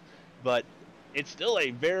control, but it's still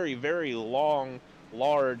a very, very long,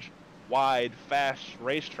 large, wide, fast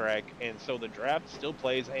racetrack, and so the draft still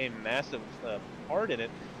plays a massive part in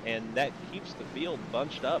it, and that keeps the field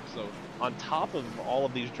bunched up. So on top of all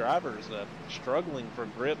of these drivers struggling for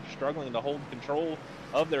grip, struggling to hold control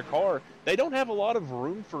of their car, they don't have a lot of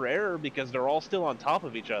room for error because they're all still on top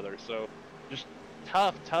of each other. So just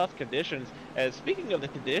tough conditions. As speaking of the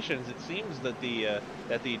conditions, it seems that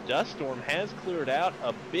the dust storm has cleared out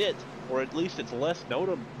a bit, or at least it's less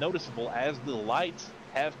noticeable as the lights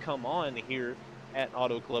have come on here at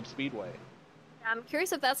Auto Club Speedway. I'm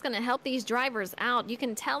curious if that's going to help these drivers out. You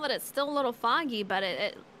can tell that it's still a little foggy, but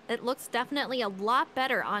it looks definitely a lot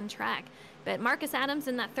better on track. But Marcus Adams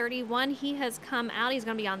in that 31, he has come out. He's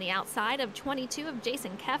going to be on the outside of 22 of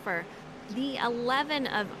Jason Keffer. The 11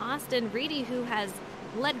 of Austin Reedy, who has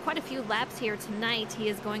led quite a few laps here tonight. He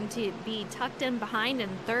is going to be tucked in behind in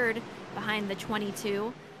third behind the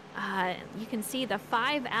 22. You can see the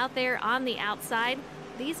 5 out there on the outside.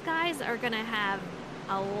 These guys are going to have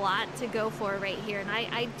a lot to go for right here. And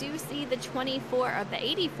I do see the 24, or the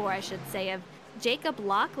 84, I should say, of Jacob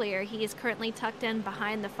Locklear. He is currently tucked in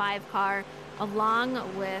behind the 5 car, along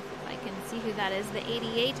with, if I can see who that is, the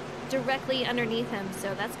 88 directly underneath him.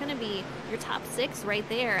 So that's going to be your top 6 right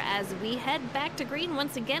there as we head back to green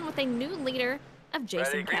once again with a new leader of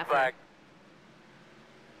Jason Keffer.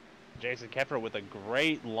 Jason Keffer with a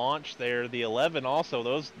great launch there. The 11 also,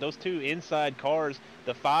 those 2 inside cars.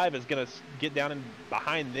 The 5 is going to get down in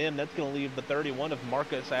behind them. That's going to leave the 31 of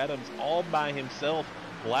Marcus Adams all by himself.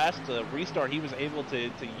 Last restart, he was able to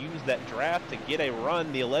use that draft to get a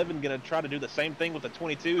run. The 11 going to try to do the same thing with the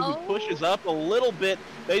 22, who pushes up a little bit.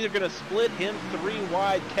 They are going to split him 3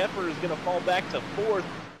 wide. Keffer is going to fall back to 4th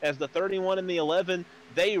as the 31 and the 11,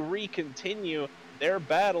 they recontinue their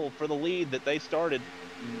battle for the lead that they started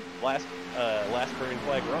last green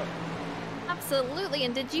flag run. Absolutely,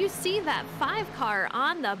 and did you see that 5 car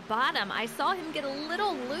on the bottom? I saw him get a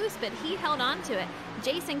little loose, but he held on to it.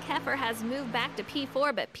 Jason Keffer has moved back to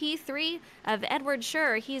P4, but P3 of Edward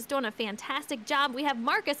Schur, he's doing a fantastic job. We have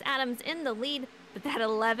Marcus Adams in the lead, but that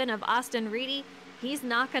 11 of Austin Reedy, he's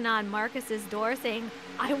knocking on Marcus's door saying,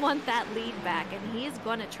 I want that lead back, and he's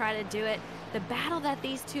going to try to do it. The battle that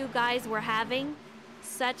these 2 guys were having,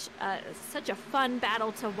 such a fun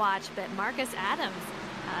battle to watch, but Marcus Adams,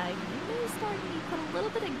 you may start to put a little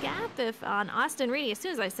bit of gap if on Austin Reedy. As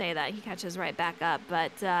soon as I say that, he catches right back up.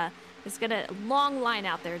 But it's going to long line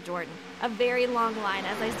out there, Jordan. A very long line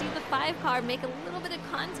as I see the 5 car make a little bit of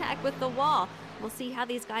contact with the wall. We'll see how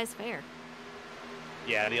these guys fare.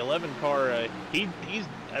 Yeah, the 11 car, he's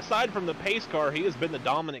aside from the pace car, he has been the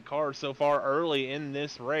dominant car so far early in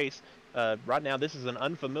this race. Right now, this is an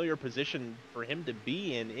unfamiliar position for him to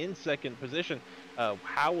be in second position.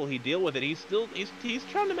 How will he deal with it? He's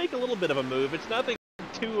trying to make a little bit of a move. It's nothing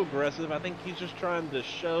too aggressive. I think he's just trying to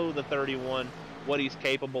show the 31 what he's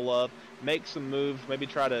capable of, make some moves, maybe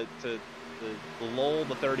try to lull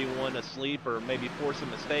the 31 asleep or maybe force a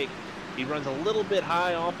mistake. He runs a little bit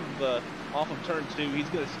high off of turn 2. He's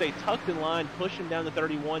going to stay tucked in line, push him down the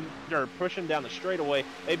 31, or push him down the straightaway,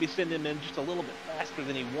 maybe send him in just a little bit faster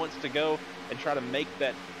than he wants to go, and try to make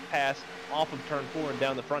that pass off of turn 4 and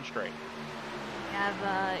down the front straight.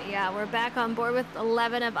 Yeah, we're back on board with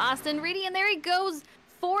 11 of Austin Reedy, and there he goes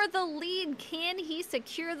for the lead. Can he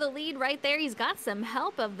secure the lead right there? He's got some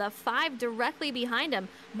help of the 5 directly behind him.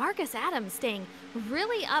 Marcus Adams staying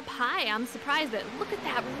really up high. I'm surprised, but look at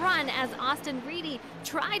that run as Austin Reedy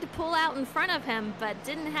tried to pull out in front of him, but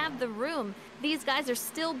didn't have the room. These guys are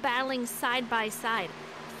still battling side by side.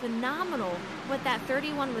 Phenomenal what that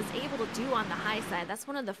 31 was able to do on the high side. That's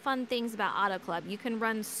one of the fun things about Auto Club. You can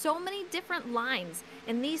run so many different lines,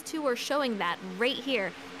 and these 2 are showing that right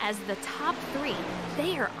here as the top 3.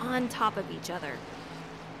 They are on top of each other.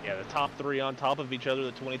 Yeah, the top 3 on top of each other.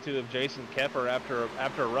 The 22 of Jason Keffer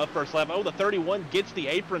after a rough first lap. Oh, the 31 gets the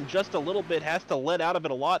apron just a little bit, has to let out of it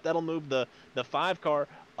a lot. That'll move the 5 car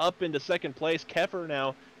up into second place. Keffer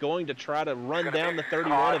now going to try to run down the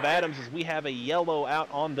 31 of Adams as we have a yellow out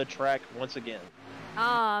on the track once again.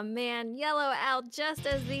 Oh man, yellow out just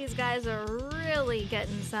as these guys are really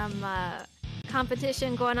getting some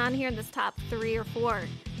competition going on here in this top 3 or 4.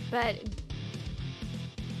 But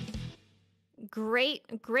great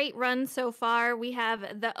run so far. We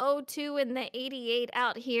have the 02 and the 88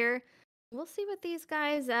 out here. We'll see what these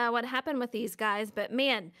guys, what happened with these guys. But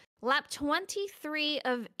man, lap 23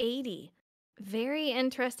 of 80. Very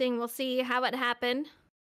interesting. We'll see how it happened.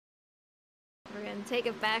 We're going to take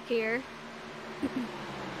it back here.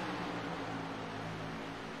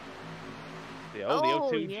 The Oh,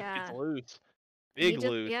 O2 just yeah. gets loose. He Big just,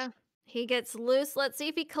 loose. yeah, he gets loose. Let's see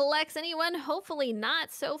if he collects anyone. Hopefully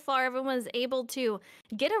not. So far, everyone's able to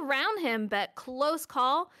get around him, but close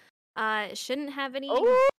call. Shouldn't have any.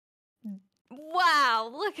 Oh! Wow,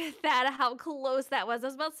 look at that, how close that was. I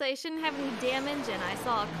was about to say, shouldn't have any damage, and I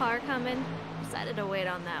saw a car coming. Decided to wait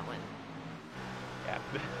on that one. Yeah.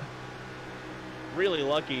 Really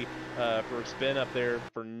lucky for a spin up there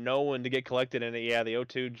for no one to get collected in it. Yeah, the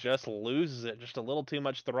O2 just loses it. Just a little too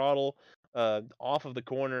much throttle off of the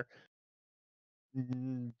corner.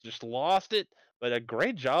 Just lost it, but a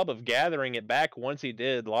great job of gathering it back once he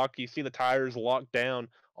did. You see the tires locked down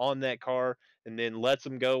on that car and then lets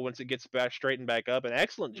them go once it gets back straightened back up. An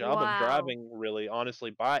excellent job of Wow, driving, really,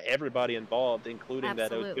 honestly, by everybody involved, including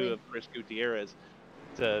that O2 absolutely. of Chris Gutierrez,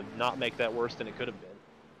 to not make that worse than it could have been.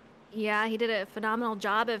 Yeah, he did a phenomenal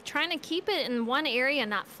job of trying to keep it in one area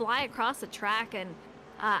and not fly across the track. And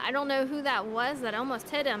I don't know who that was that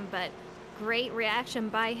almost hit him, but great reaction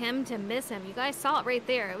by him to miss him. You guys saw it right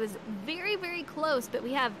there. It was very, very close, but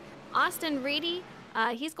we have Austin Reedy.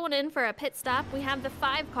 He's going in for a pit stop. We have the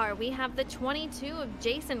 5 car. We have the 22 of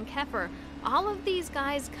Jason Keffer. All of these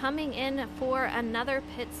guys coming in for another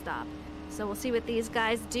pit stop. So we'll see what these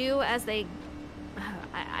guys do as they,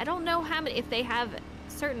 I don't know how many, if they have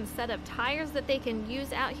certain set of tires that they can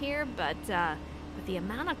use out here, but with the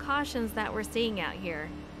amount of cautions that we're seeing out here,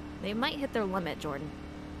 they might hit their limit, Jordan.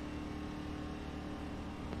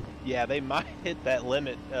 Yeah, they might hit that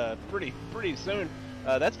limit pretty soon.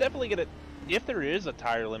 That's definitely gonna, if there is a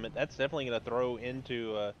tire limit, that's definitely gonna throw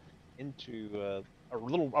into a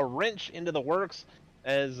wrench into the works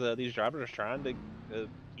as these drivers are trying to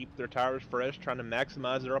keep their tires fresh, trying to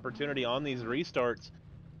maximize their opportunity on these restarts.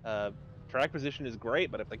 Track position is great,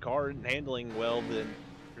 but if the car isn't handling well, then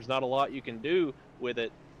there's not a lot you can do with it.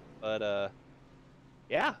 But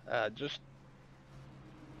yeah, just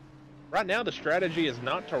right now the strategy is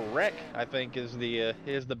not to wreck. I think is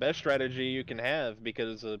the best strategy you can have,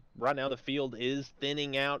 because right now the field is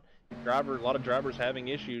thinning out. A lot of drivers having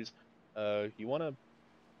issues. You want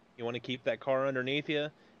to keep that car underneath you.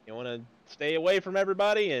 You want to stay away from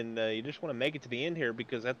everybody, and you just want to make it to the end here,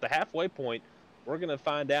 because at the halfway point, we're going to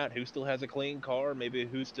find out who still has a clean car, maybe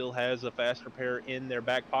who still has a fast repair in their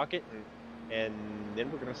back pocket, and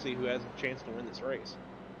then we're going to see who has a chance to win this race.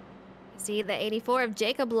 See the 84 of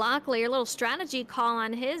Jacob Locklear, a little strategy call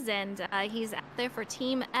on his end. He's out there for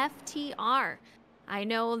Team FTR. I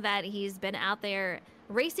know that he's been out there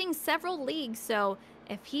racing several leagues, so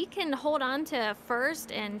if he can hold on to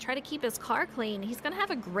first and try to keep his car clean, he's going to have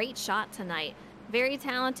a great shot tonight. Very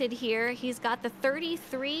talented here. He's got the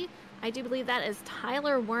 33. I do believe that is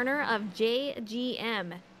Tyler Werner of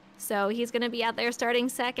JGM. So he's going to be out there starting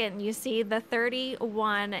second. You see the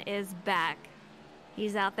 31 is back.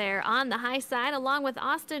 He's out there on the high side along with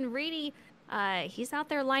Austin Reedy. He's out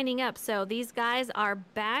there lining up. So these guys are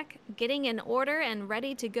back, getting in order and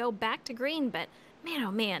ready to go back to green. But man,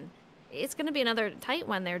 oh man, it's going to be another tight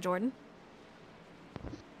one there, Jordan.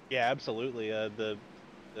 Yeah, absolutely.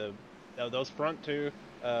 Those front two,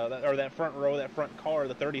 that front row, that front car,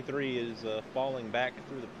 the 33 is falling back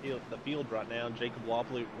through the field right now. Jacob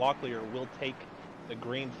Locklear will take the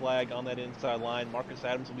green flag on that inside line. Marcus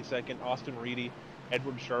Adams will be second. Austin Reedy,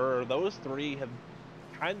 Edward Scherer. Those three have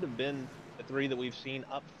kind of been the three that we've seen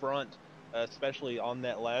up front, especially on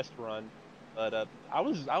that last run. But I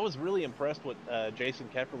was really impressed what Jason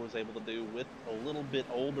Keffer was able to do with a little bit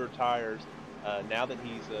older tires. Now that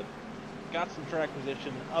he's got some track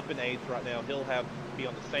position up in 8th right now, he'll be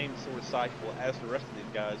on the same sort of cycle as the rest of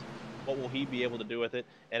these guys. What will he be able to do with it?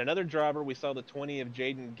 And another driver, we saw the 20 of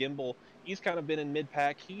Jaden Gimbel. He's kind of been in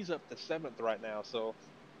mid-pack. He's up to 7th right now. So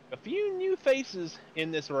a few new faces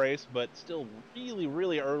in this race, but still really,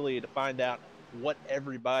 really early to find out what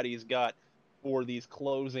everybody's got for these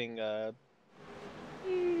closing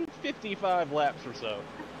 55 laps or so.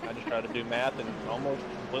 I just tried to do math and almost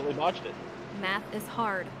completely botched it. Math is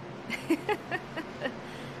hard.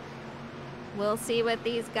 We'll see what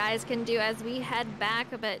these guys can do as we head back,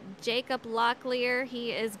 but Jacob Locklear,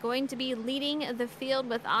 he is going to be leading the field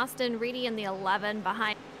with Austin Reedy in the 11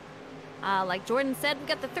 behind. Like Jordan said, we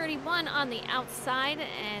got the 31 on the outside,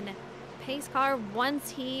 and pace car, once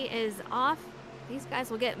he is off, these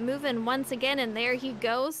guys will get moving once again, and there he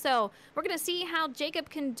goes. So we're going to see how Jacob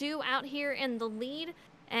can do out here in the lead,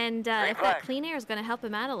 and if that clean air is going to help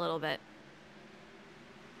him out a little bit.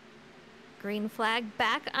 Green flag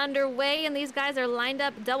back underway, and these guys are lined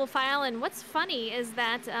up double file. And what's funny is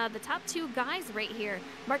that the top two guys right here,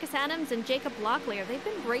 Marcus Adams and Jacob Locklear, they've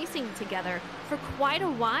been racing together for quite a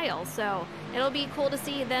while. So it'll be cool to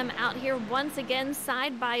see them out here once again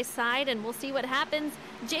side by side, and we'll see what happens.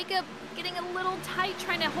 Jacob getting a little tight,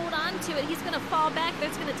 trying to hold on to it. He's going to fall back.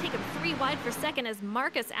 That's going to take him 3 wide for second as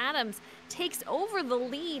Marcus Adams takes over the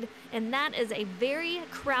lead, and that is a very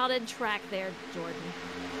crowded track there, Jordan.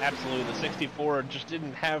 Absolutely. The 64 just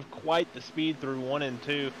didn't have quite the speed through 1 and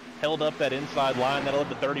 2. Held up that inside line. That allowed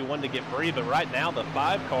the 31 to get free. But right now, the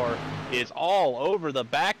 5 car is all over the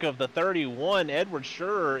back of the 31. Edward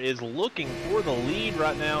Scherer is looking for the lead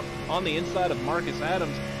right now on the inside of Marcus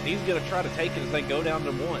Adams. He's going to try to take it as they go down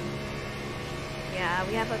to 1. Yeah,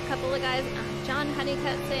 we have a couple of guys. John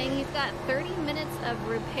Honeycutt saying he's got 30 minutes of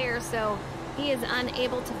repair, so he is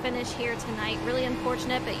unable to finish here tonight. Really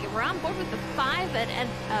unfortunate, but we're on board with the 5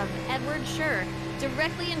 of Edward Scherer.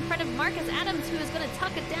 Directly in front of Marcus Adams, who is going to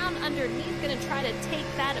tuck it down underneath, going to try to take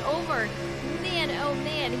that over. Man, oh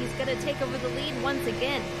man, he's going to take over the lead once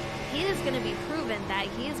again. He is going to be proven that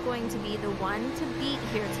he is going to be the one to beat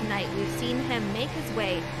here tonight. We've seen him make his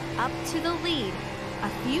way up to the lead a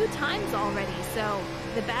few times already, so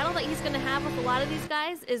the battle that he's going to have with a lot of these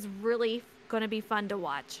guys is really going to be fun to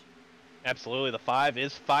watch. Absolutely. The 5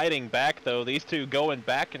 is fighting back, though. These two going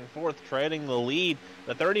back and forth, trading the lead.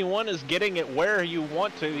 The 31 is getting it where you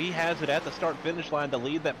want to. He has it at the start-finish line to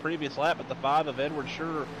lead that previous lap, but the 5 of Edward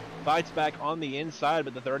Scherer fights back on the inside,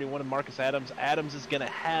 but the 31 of Marcus Adams. Adams is going to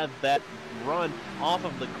have that run off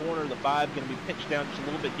of the corner. The 5 going to be pitched down just a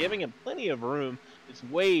little bit, giving him plenty of room. It's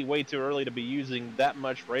way, way too early to be using that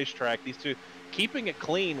much racetrack. These two keeping it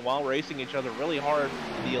clean while racing each other really hard.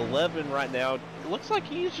 The 11 right now, it looks like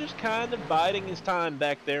he's just kind of biding his time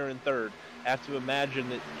back there in third. Have to imagine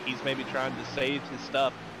that he's maybe trying to save his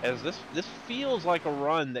stuff, as this feels like a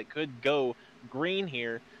run that could go green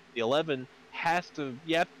here. The 11 has to,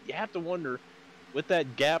 you have to wonder, with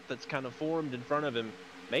that gap that's kind of formed in front of him,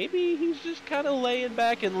 maybe he's just kind of laying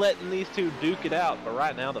back and letting these two duke it out. But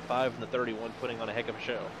right now, the 5 and the 31 putting on a heck of a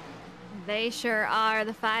show. They sure are.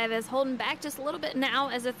 The 5 is holding back just a little bit now,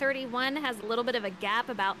 as the 31 has a little bit of a gap,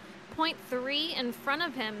 about 0.3 in front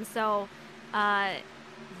of him. So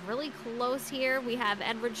really close here. We have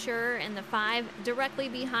Edward Scherer and the 5 directly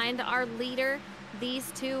behind our leader.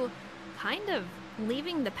 These two kind of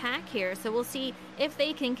leaving the pack here. So we'll see if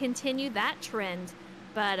they can continue that trend.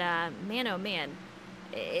 But man, oh man,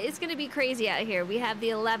 it's going to be crazy out here. We have the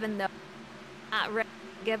 11, though, not ready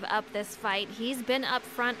to give up this fight. He's been up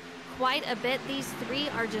front quite a bit. These 3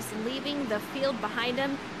 are just leaving the field behind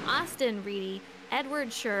him. Austin Reedy,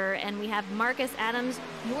 Edward Scherer, and we have Marcus Adams,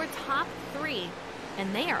 your top 3,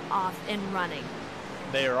 and they are off and running.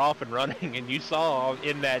 They are off and running, and you saw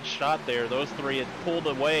in that shot there, those 3 had pulled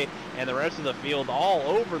away, and the rest of the field all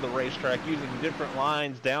over the racetrack using different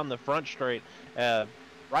lines down the front straight.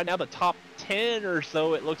 Right now, the top 10 or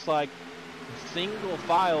so, it looks like, single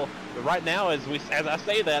file. But right now, as I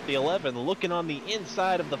say that, the 11 looking on the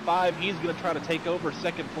inside of the 5, he's going to try to take over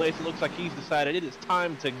second place. It looks like he's decided it is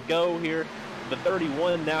time to go here. The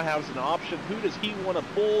 31 now has an option. Who does he want to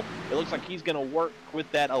pull? It looks like he's going to work with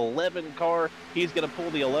that 11 car. He's going to pull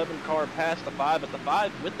the 11 car past the 5, but the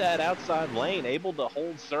 5 with that outside lane able to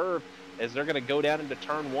hold serve as they're going to go down into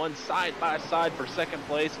turn 1 side by side for second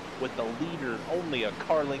place with the leader only a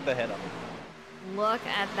car length ahead of him. Look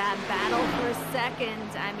at that battle for second.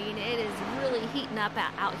 I mean, it is really heating up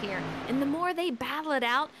out here. And the more they battle it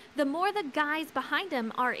out, the more the guys behind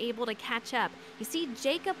him are able to catch up. You see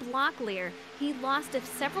Jacob Locklear, he lost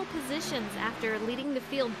several positions after leading the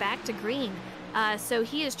field back to green. So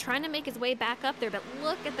he is trying to make his way back up there, but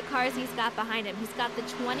look at the cars he's got behind him. He's got the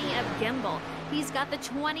 20 of Gimbal. He's got the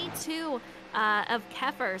 22 of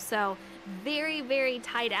Keffer. So very, very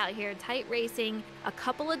tight out here. Tight racing, a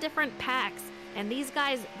couple of different packs. And these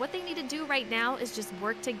guys, what they need to do right now is just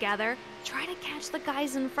work together, try to catch the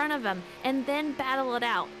guys in front of them, and then battle it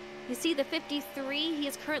out. You see the 53, he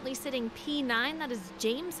is currently sitting P9. That is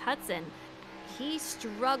James Hudson. He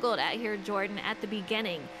struggled out here, Jordan, at the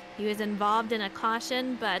beginning. He was involved in a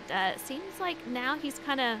caution, but seems like now he's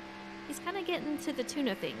kind of getting to the tune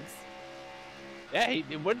of things. Yeah,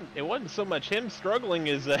 it wasn't so much him struggling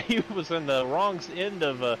as he was in the wrong end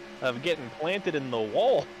of getting planted in the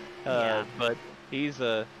wall. Yeah. But he's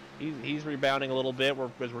rebounding a little bit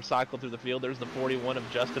as we're cycling through the field. There's the 41 of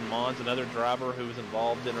Justin Mons, another driver who was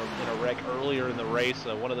involved in a wreck earlier in the race.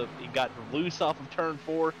 He got loose off of turn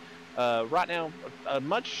 4. Right now, a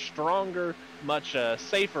much stronger, much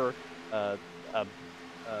safer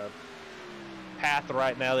path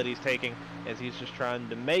right now that he's taking, as he's just trying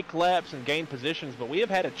to make laps and gain positions. But we have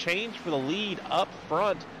had a change for the lead up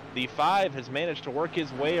front. The 5 has managed to work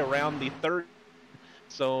his way around the 3rd.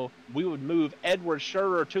 So we would move Edward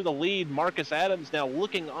Scherer to the lead. Marcus Adams now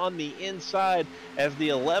looking on the inside as the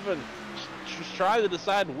 11 just try to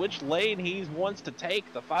decide which lane he wants to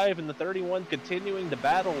take. The 5 and the 31 continuing to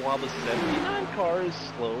battle while the 79 car is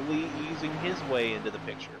slowly easing his way into the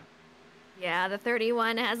picture. Yeah, the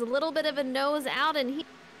 31 has a little bit of a nose out, and he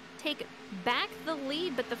take back the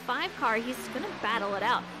lead, but the 5 car, he's going to battle it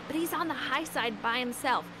out. But he's on the high side by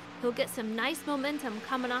himself. He'll get some nice momentum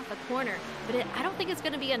coming off the corner, but I don't think it's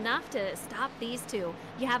going to be enough to stop these two.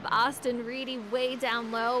 You have Austin Reedy way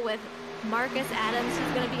down low with Marcus Adams,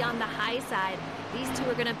 who's going to be on the high side. These two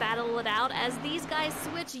are going to battle it out as these guys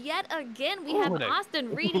switch yet again. We have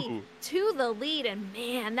Austin Reedy to the lead, and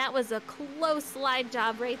man, that was a close slide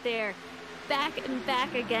job right there. Back and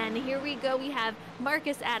back again. Here we go. We have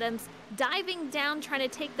Marcus Adams diving down, trying to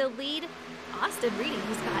take the lead. Austin Reedy,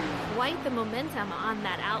 he's got quite the momentum on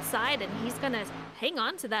that outside, and he's going to hang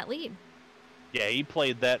on to that lead. Yeah, he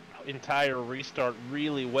played that entire restart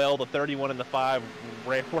really well. The 31 and the 5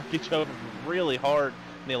 worked each other really hard.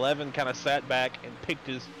 And the 11 kind of sat back and picked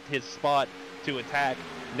his spot to attack.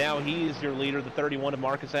 Now he's your leader. The 31 of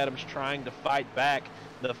Marcus Adams trying to fight back.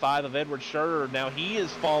 The 5 of Edward Scherer, now he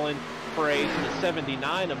is fallen prey to the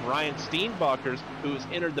 79 of Ryan Steenbachers, who has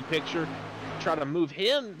entered the picture, trying to move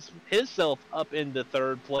himself up into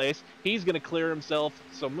 3rd place. He's going to clear himself,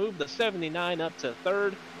 so move the 79 up to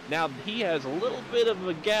 3rd. Now he has a little bit of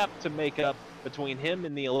a gap to make up between him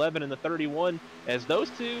and the 11 and the 31, as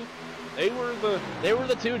those two, they were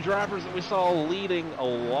the 2 drivers that we saw leading a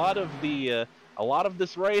lot of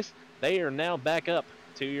this race. They are now back up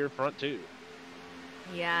to your front 2.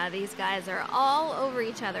 Yeah, these guys are all over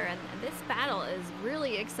each other, and this battle is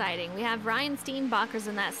really exciting. We have Ryan Steenbachers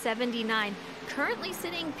in that 79, currently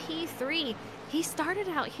sitting P3. He started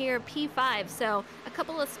out here P5, so a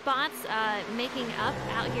couple of spots making up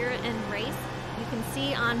out here in race. You can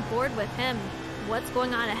see on board with him what's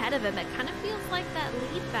going on ahead of him. It kind of feels like that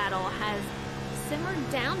lead battle has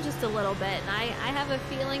simmered down just a little bit, and I have a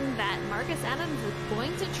feeling that Marcus Adams is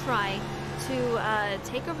going to try to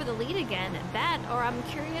take over the lead again. That, or I'm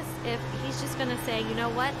curious if he's just going to say, you know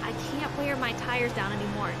what, I can't wear my tires down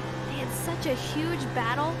anymore. They had such a huge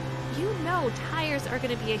battle. You know tires are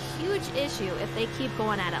going to be a huge issue if they keep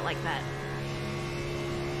going at it like that.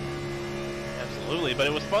 Absolutely, but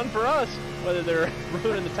it was fun for us, whether they're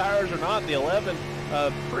ruining the tires or not. The 11,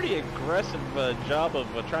 pretty aggressive job of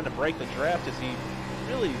trying to break the draft, as he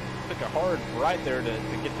really took a hard right there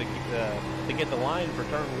to get the line for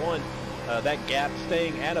turn 1. That gap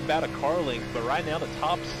staying at about a car length, but right now the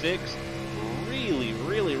top 6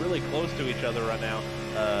 really close to each other right now,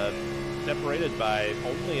 separated by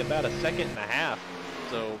only about a second and a half.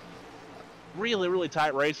 So really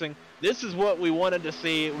tight racing. This is what we wanted to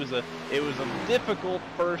see. It was a difficult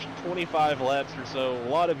first 25 laps or so, a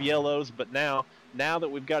lot of yellows, but now that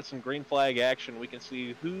we've got some green flag action, we can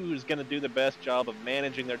see who's going to do the best job of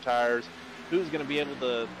managing their tires, who's going to be able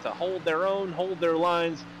to hold their own, hold their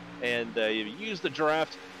lines, and use the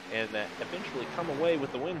draft, and eventually come away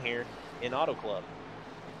with the win here in Auto Club.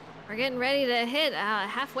 We're getting ready to hit a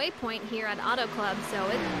halfway point here at Auto Club,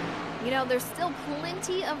 so there's still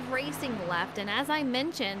plenty of racing left. And as I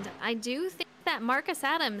mentioned, I do think that Marcus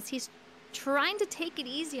Adams, he's trying to take it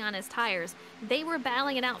easy on his tires. They were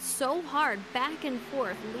battling it out so hard, back and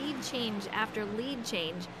forth, lead change after lead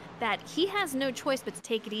change, that he has no choice but to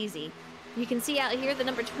take it easy. You can see out here the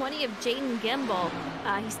number 20 of Jaden Gimbel.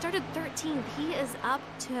 He started 13th. He is up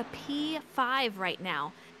to P5 right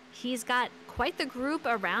now. He's got quite the group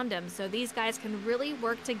around him, so these guys can really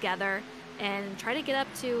work together and try to get up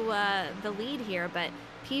to the lead here. But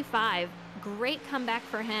P5, great comeback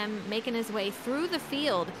for him, making his way through the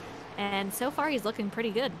field, and so far he's looking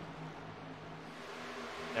pretty good.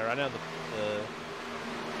 Yeah, right now the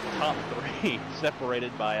top 3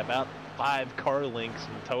 separated by about 5 car lengths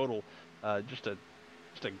in total. Just a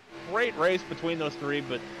great race between those 3,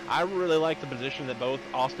 but I really like the position that both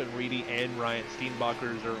Austin Reedy and Ryan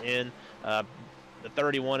Steenbachers are in. The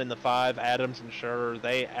 31 and the 5, Adams and Scherer,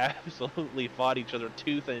 they absolutely fought each other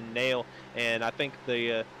tooth and nail, and I think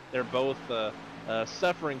they're both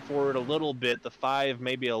suffering for it a little bit. The 5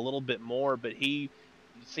 maybe a little bit more, but he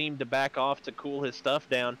seemed to back off to cool his stuff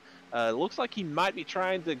down. It looks like he might be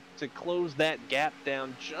trying to close that gap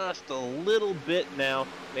down just a little bit now.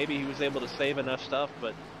 Maybe he was able to save enough stuff,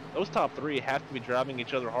 but those top 3 have to be driving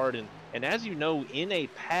each other hard. And as you know, in a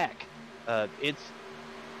pack,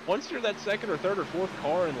 once you're that second or third or fourth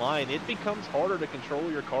car in line, it becomes harder to control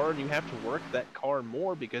your car, and you have to work that car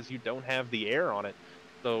more because you don't have the air on it.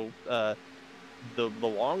 So the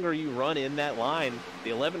longer you run in that line, the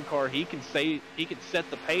 11 car, he can set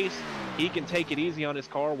the pace, he can take it easy on his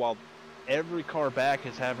car, while every car back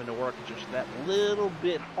is having to work just that little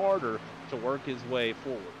bit harder to work his way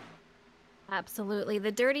forward. Absolutely.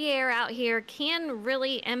 The dirty air out here can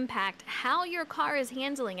really impact how your car is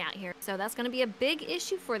handling out here. So that's going to be a big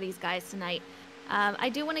issue for these guys tonight. I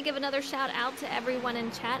do want to give another shout out to everyone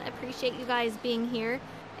in chat. I appreciate you guys being here,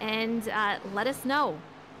 and let us know.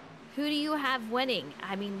 Who do you have winning?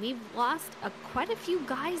 I mean, we've lost quite a few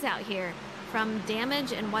guys out here from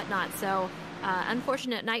damage and whatnot. So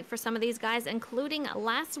unfortunate night for some of these guys, including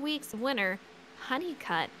last week's winner,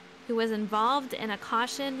 Honeycutt, who was involved in a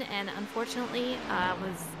caution and unfortunately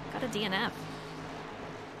got a DNF.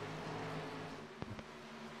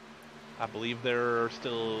 I believe there are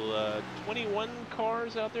still 21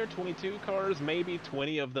 cars out there, 22 cars, maybe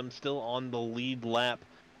 20 of them still on the lead lap.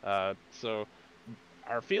 So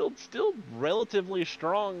our field's still relatively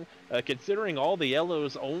strong, considering all the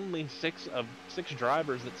yellows. Only six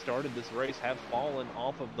drivers that started this race have fallen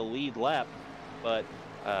off of the lead lap, but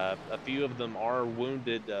a few of them are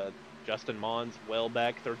wounded. Justin Mons well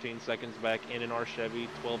back, 13 seconds back in an R Chevy,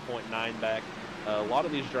 12.9 back. A lot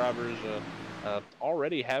of these drivers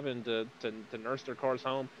already having to nurse their cars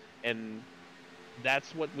home, and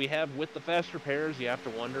that's what we have with the fast repairs. You have to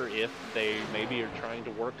wonder if they maybe are trying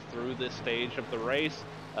to work through this stage of the race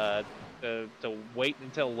to wait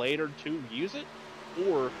until later to use it,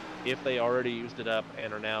 or if they already used it up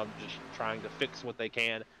and are now just trying to fix what they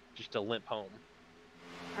can just to limp home.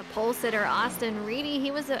 Our pole sitter, Austin Reedy, he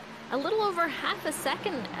was a little over half a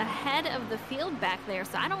second ahead of the field back there.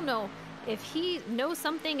 So I don't know if he knows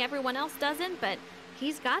something everyone else doesn't, but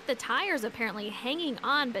he's got the tires apparently hanging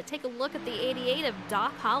on. But take a look at the 88 of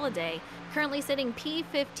Doc Holliday, currently sitting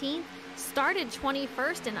P15, started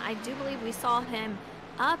 21st, and I do believe we saw him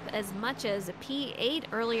up as much as a P8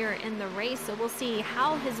 earlier in the race. So we'll see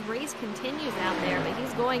how his race continues out there, but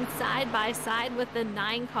he's going side by side with the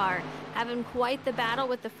 9 car, having quite the battle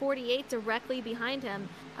with the 48 directly behind him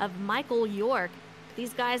of Michael York.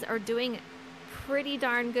 These guys are doing pretty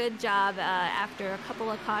darn good job after a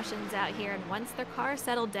couple of cautions out here, and once their car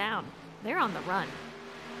settled down, they're on the run.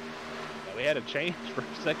 Yeah, we had a change for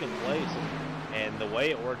second place, and the way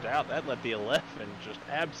it worked out, that let the 11 just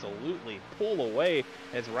absolutely pull away,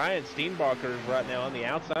 as Ryan Steenbacher is right now on the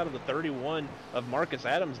outside of the 31 of Marcus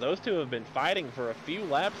Adams. Those two have been fighting for a few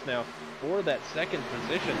laps now for that second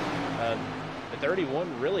position. The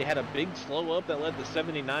 31 really had a big slow up that let the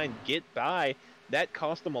 79 get by. That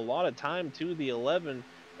cost them a lot of time to the 11,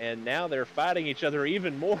 and now they're fighting each other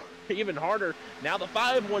even more, even harder. Now the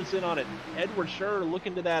 5 wants in on it. Edward Scher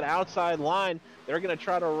looking to that outside line. They're going to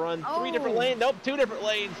try to run 3 different lanes. Nope, 2 different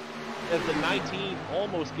lanes. As the 19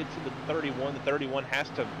 almost gets to the 31, the 31 has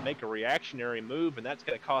to make a reactionary move, and that's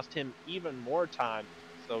going to cost him even more time.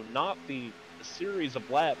 So not the series of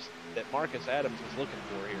laps that Marcus Adams was looking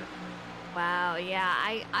for here. Wow, yeah,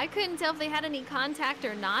 I couldn't tell if they had any contact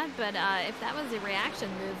or not, but if that was a reaction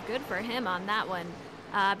move, good for him on that one.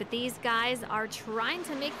 But these guys are trying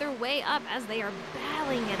to make their way up as they are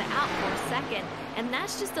battling it out for a second, and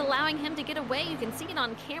that's just allowing him to get away. You can see it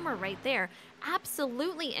on camera right there.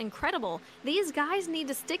 Absolutely incredible. These guys need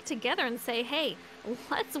to stick together and say, hey,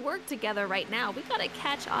 let's work together right now. We got to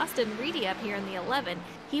catch Austin Reedy up here in the 11.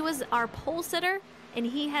 He was our pole sitter, and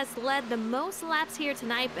he has led the most laps here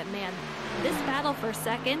tonight, but man, this battle for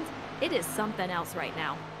second, it is something else right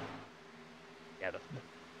now. Yeah,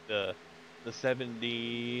 the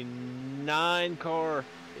 79 car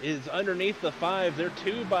is underneath the 5. They're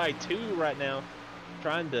 2 by 2 right now,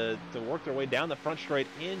 trying to work their way down the front straight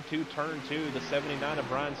into turn 2. The 79 of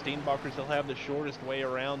Brian Steenbacher will have the shortest way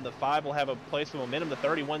around. The 5 will have a place of momentum. The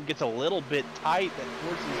 31 gets a little bit tight. That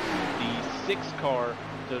forces the 6 car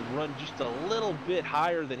to run just a little bit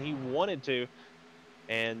higher than he wanted to.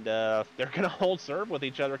 And they're going to hold serve with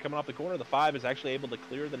each other coming off the corner. The 5 is actually able to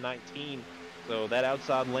clear the 19. So that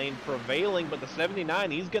outside lane prevailing, but the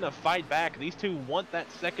 79, he's going to fight back. These two want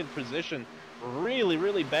that second position really,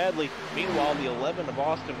 really badly. Meanwhile, the 11 of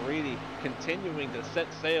Austin Reedy continuing to set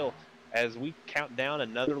sail as we count down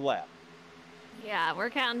another lap. Yeah,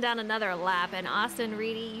 we're counting down another lap, and Austin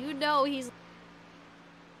Reedy, you know he's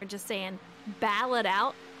just saying, battle it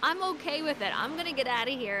out. I'm okay with it. I'm going to get out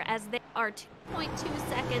of here, as they are 2.2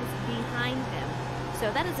 seconds behind him.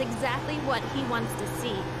 So that is exactly what he wants to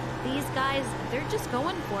see. These guys, they're just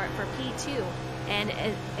going for it for P2. And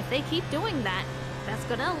if they keep doing that, that's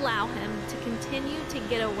going to allow him to continue to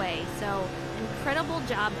get away. So incredible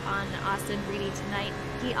job on Austin Reedy tonight.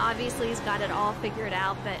 He obviously has got it all figured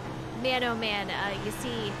out, but man, oh man, you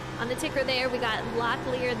see on the ticker there, we got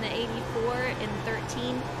Locklear in the 84 in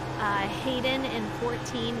 13, Hayden in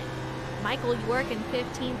 14, Michael York in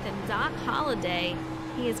 15th, and Doc Holliday,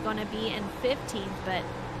 he is going to be in 15th, but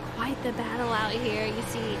quite the battle out here. You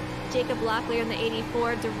see Jacob Locklear in the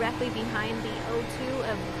 84 directly behind the 02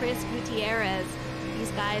 of Chris Gutierrez. These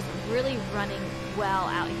guys really running well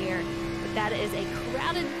out here, but that is a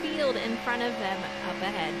crowded field in front of them up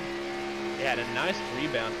ahead. Yeah, and a nice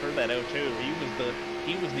rebound for that 02.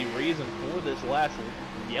 He was the reason for this last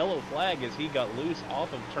yellow flag as he got loose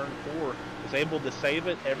off of turn 4. Was able to save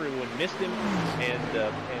it. Everyone missed him, and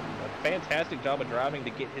a fantastic job of driving to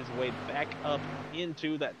get his way back up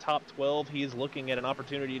into that top 12. He is looking at an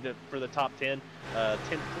opportunity for the top 10.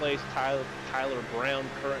 10th place, Tyler Brown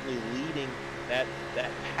currently leading that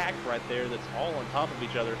pack right there that's all on top of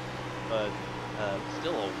each other. But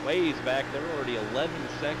still a ways back. They're already 11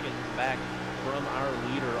 seconds back from our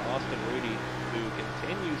leader, Austin Reedy, who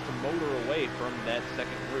continues to motor away from that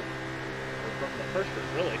second group, or from the first group,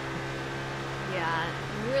 really. Yeah,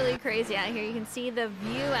 really crazy out here. You can see the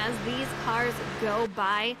view as these cars go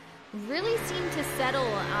by really seem to settle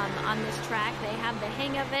on this track. They have the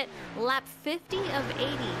hang of it. Lap 50 of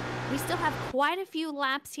 80. We still have quite a few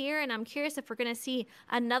laps here, and I'm curious if we're going to see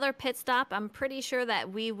another pit stop. I'm pretty sure that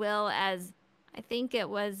we will, as I think it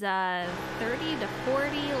was 30 to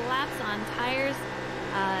 40 laps on tires.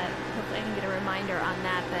 Hopefully I can get a reminder on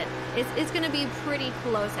that, but it's going to be pretty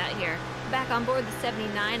close out here. Back on board the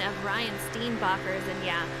 79 of Ryan Steenbachers, and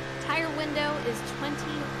yeah, tire window is 25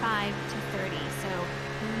 to 30, so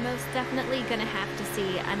we're most definitely going to have to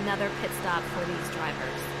see another pit stop for these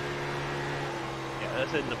drivers. Yeah,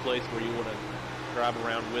 that's in the place where you want to drive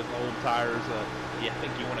around with old tires. I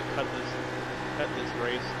think you want to cut this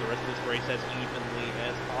race, the rest of this race, as evenly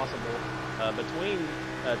as possible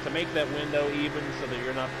to make that window even, so that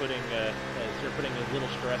you're not putting as little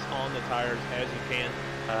stress on the tires as you can.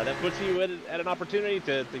 That puts you at an opportunity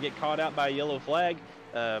to get caught out by a yellow flag,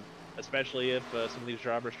 especially if some of these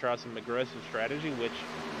drivers try some aggressive strategy, which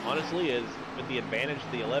honestly is with the advantage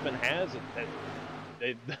the 11 has.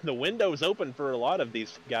 The window's open for a lot of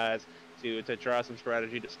these guys to try some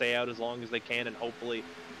strategy to stay out as long as they can and hopefully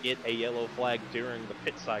get a yellow flag during the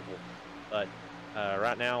pit cycle. But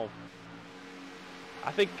right now,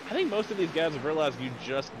 I think most of these guys have realized you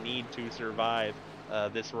just need to survive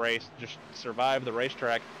this race, just survive the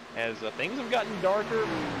racetrack. As things have gotten darker,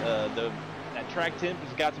 that track temp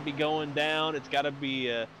has got to be going down. It's got to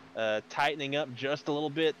be tightening up just a little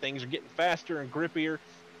bit. Things are getting faster and grippier,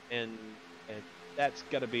 and that's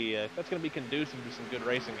going to be conducive to some good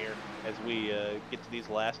racing here as we get to these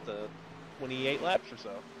last 28 laps or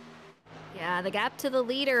so. Yeah, the gap to the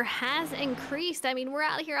leader has increased. I mean, we're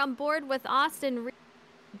out here on board with Austin Reedy.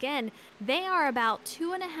 Again, they are about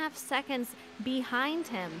 2.5 seconds behind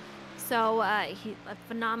him. So a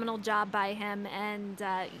phenomenal job by him. And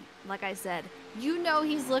like I said, you know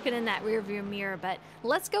he's looking in that rearview mirror. But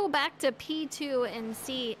let's go back to P2 and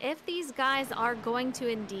see if these guys are going to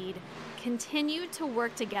indeed continue to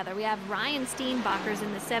work together. We have Ryan Steenbachers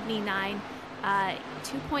in the 79,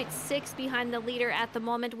 2.6 behind the leader at the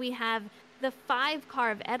moment. We have the 5 car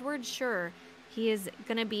of Edward Schur. He is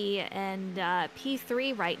going to be in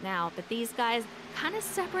P3 right now, but these guys kind of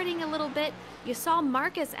separating a little bit. You saw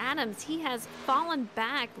Marcus Adams. He has fallen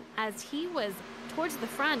back as he was towards the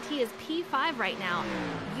front. He is P5 right now.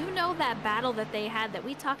 You know that battle that they had that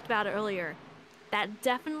we talked about earlier, that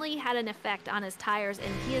definitely had an effect on his tires,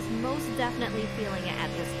 and he is most definitely feeling it at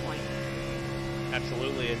this point.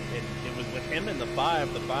 Absolutely, and it was with him in the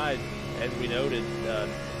 5. The 5, as we noted,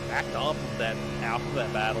 backed off of that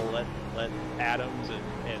battle. Let Adams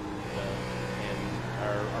and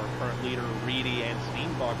our current leader Reedy and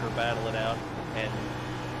Steenbacher battle it out, and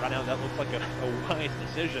right now that looks like a wise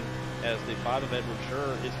decision, as the 5 of Edward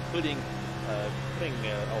Schur is putting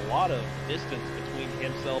a lot of distance between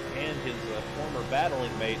himself and his former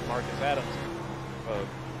battling mate Marcus Adams.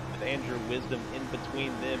 With Andrew Wisdom in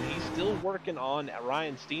between them, he's still working on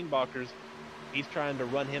Ryan Steenbacher's. He's trying to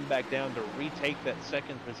run him back down to retake that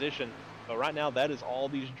second position. But right now, that is all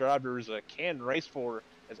these drivers can race for,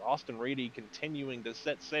 as Austin Reedy continuing to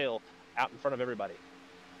set sail out in front of everybody.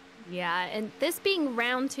 Yeah, and this being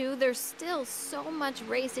round 2, there's still so much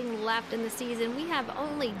racing left in the season. We have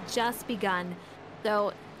only just begun.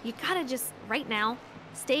 So you gotta just, right now,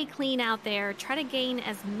 stay clean out there. Try to gain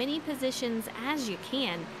as many positions as you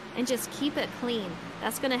can and just keep it clean.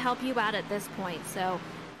 That's gonna help you out at this point. So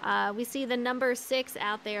we see the number 6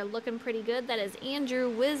 out there looking pretty good. That is Andrew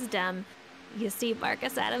Wisdom. You see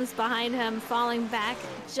Marcus Adams behind him falling back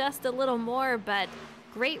just a little more, but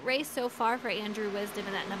great race so far for Andrew Wisdom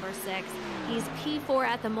in that number 6. He's P4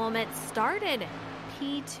 at the moment, started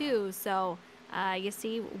P2, so you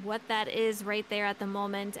see what that is right there at the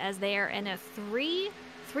moment as they are in a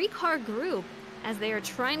three-car group as they are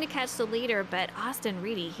trying to catch the leader, but Austin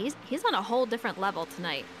Reedy, he's on a whole different level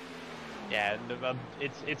tonight. Yeah,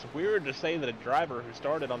 it's weird to say that a driver who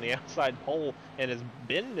started on the outside pole and has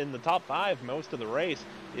been in the top 5 most of the race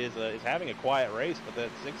is having a quiet race, but that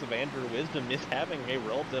 6 of Andrew Wisdom is having a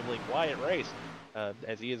relatively quiet race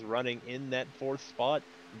as he is running in that 4th spot.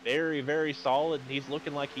 Very, very solid. He's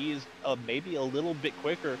looking like he is maybe a little bit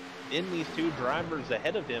quicker than these 2 drivers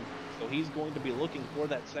ahead of him, so he's going to be looking for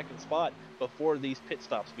that 2nd spot before these pit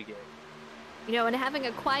stops begin. You know, and having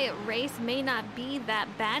a quiet race may not be that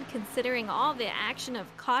bad considering all the action of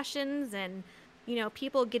cautions and, you know,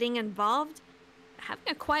 people getting involved. Having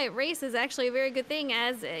a quiet race is actually a very good thing,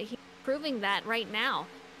 as he's proving that right now.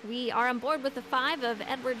 We are on board with the 5 of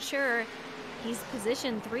Edward Scher. He's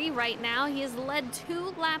position 3 right now. He has led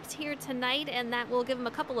 2 laps here tonight, and that will give him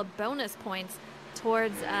a couple of bonus points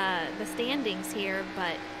towards the standings here.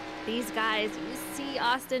 But these guys, you see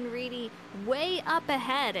Austin Reedy way up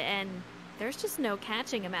ahead, and there's just no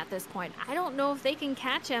catching him at this point. I don't know if they can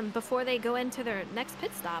catch him before they go into their next pit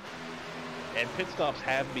stop. And pit stops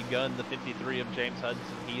have begun. The 53 of James Hudson,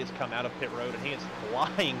 he has come out of pit road and he is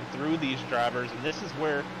flying through these drivers, and this is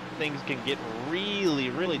where things can get really,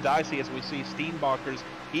 really dicey as we see Steenbacher's,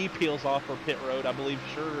 he peels off for pit road. I believe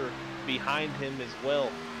Scher behind him as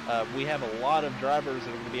well. We have a lot of drivers that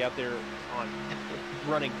are going to be out there on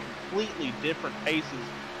running completely different paces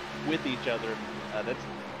with each other. That's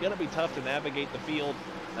going to be tough to navigate the field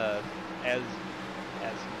as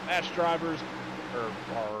fast drivers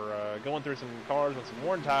are going through some cars with some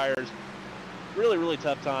worn tires. Really, really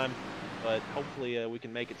tough time, but hopefully we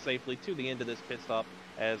can make it safely to the end of this pit stop,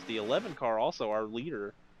 as the 11 car, also our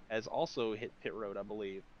leader, has also hit pit road, I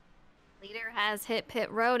believe. Leader has hit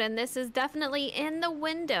pit road, and this is definitely in the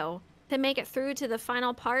window to make it through to the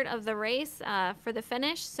final part of the race for the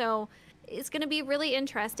finish. So it's going to be really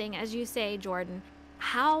interesting, as you say, Jordan.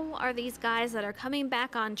 How are these guys that are coming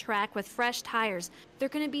back on track with fresh tires? They're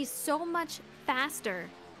going to be so much faster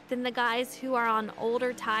than the guys who are on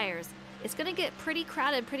older tires. It's going to get pretty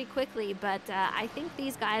crowded pretty quickly, but I think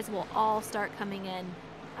these guys will all start coming in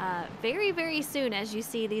very, very soon, as you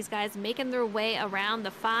see these guys making their way around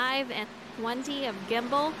the 5 and 20 of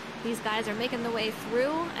Gimbal. These guys are making their way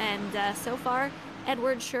through, and so far,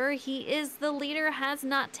 Edward Scher, he is the leader, has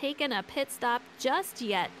not taken a pit stop just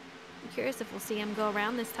yet. I'm curious if we'll see him go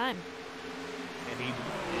around this time. And he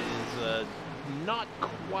is not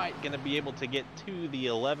quite going to be able to get to the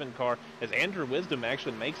 11 car, as Andrew Wisdom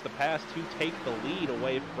actually makes the pass to take the lead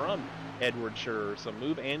away from Edward Scher. So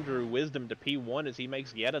move Andrew Wisdom to P1 as he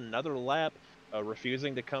makes yet another lap,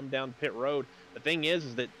 refusing to come down pit road. The thing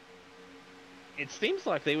is that it seems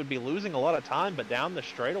like they would be losing a lot of time, but down the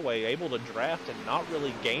straightaway, able to draft and not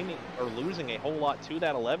really gaining or losing a whole lot to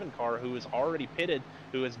that 11 car, who is already pitted,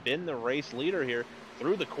 who has been the race leader here.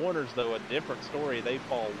 Through the corners, though, a different story. They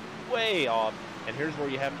fall way off, and here's where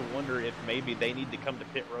you have to wonder if maybe they need to come to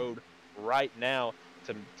pit road right now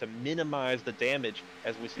to minimize the damage,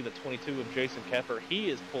 as we see the 22 of Jason Keffer. He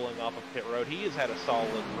is pulling off of pit road. He has had a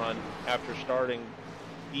solid run after starting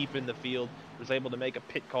deep in the field, was able to make a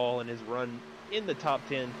pit call and his run in the top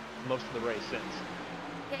 10 most of the race since.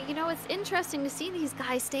 Yeah, you know, it's interesting to see these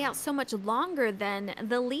guys stay out so much longer than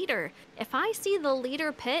the leader. If I see the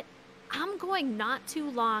leader pit, I'm going not too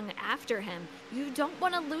long after him. You don't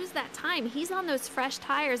want to lose that time. He's on those fresh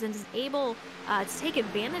tires and is able to take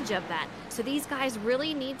advantage of that. So these guys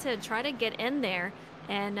really need to try to get in there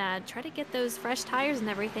and try to get those fresh tires and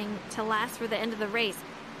everything to last for the end of the race.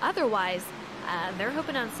 Otherwise, they're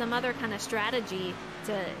hoping on some other kind of strategy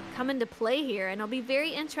to come into play here, and it'll be very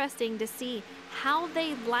interesting to see how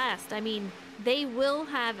they last. I mean, they will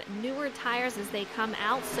have newer tires as they come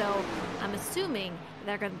out, so I'm assuming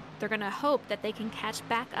they're gonna hope that they can catch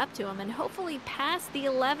back up to him and hopefully pass the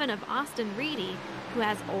 11 of Austin Reedy, who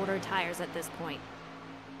has older tires at this point.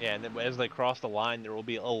 Yeah, and then as they cross the line, there will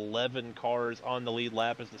be 11 cars on the lead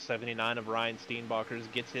lap as the 79 of Ryan Steenbacher's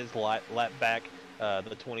gets his lap back.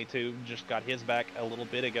 The 22 just got his back a little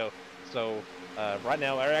bit ago. So right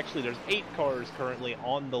now, or actually, there's 8 cars currently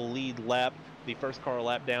on the lead lap. The first car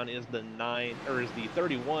lap down is the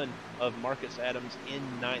 31 of Marcus Adams in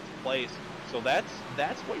 9th place. So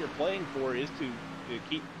that's what you're playing for, is to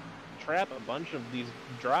trap a bunch of these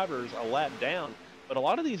drivers a lap down. But a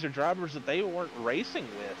lot of these are drivers that they weren't racing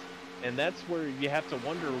with, and that's where you have to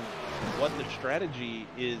wonder what the strategy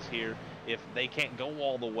is here. if they can't go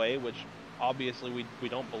all the way, which obviously we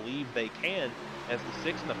don't believe they can, as the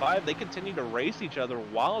 6 and the 5, they continue to race each other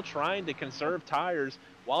while trying to conserve tires,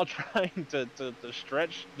 while trying to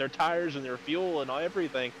stretch their tires and their fuel and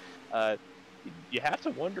everything. You have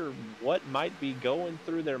to wonder what might be going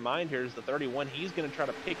through their mind here as the 31. He's going to try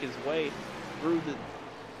to pick his way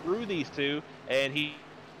through these two, and he's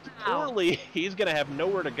going to have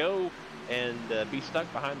nowhere to go and be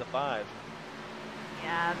stuck behind the 5.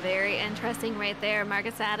 Yeah, very interesting right there.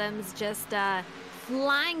 Marcus Adams just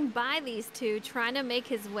flying by these two, trying to make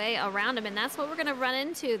his way around them, and that's what we're going to run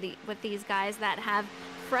into with these guys that have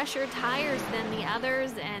fresher tires than the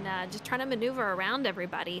others, and just trying to maneuver around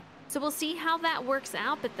everybody. So we'll see how that works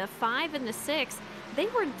out, but the 5 and the 6, they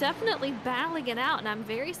were definitely battling it out, and I'm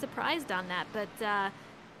very surprised on that. But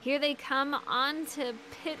here they come onto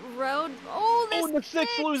pit road. Oh, the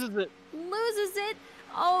 6 loses it. Loses it.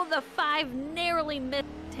 Oh, the 5 narrowly missed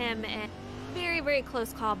him, and very, very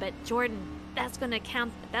close call. But Jordan, that's going to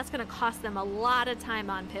count. That's going to cost them a lot of time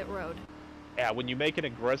on pit road. Yeah, when you make an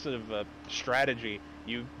aggressive strategy,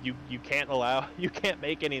 you can't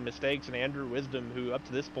make any mistakes. And Andrew Wisdom, who up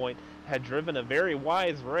to this point had driven a very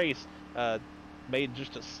wise race, made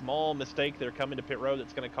just a small mistake there coming to pit road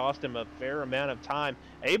that's going to cost him a fair amount of time.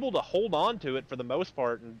 Able to hold on to it for the most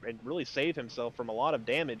part and really save himself from a lot of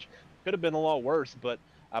damage. Could have been a lot worse, but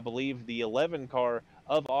I believe the 11 car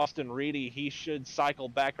of Austin Reedy, he should cycle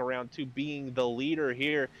back around to being the leader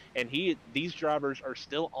here. And these drivers are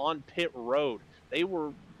still on pit road. They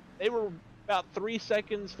were about 4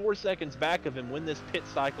 seconds back of him when this pit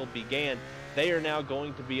cycle began. They are now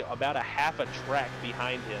going to be about a half a track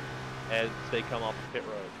behind him as they come off the pit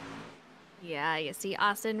road. Yeah, you see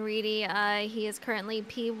Austin Reedy, he is currently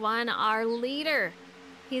P1, our leader.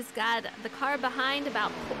 He's got the car behind, about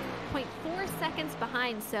 0.4 seconds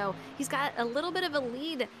behind, so he's got a little bit of a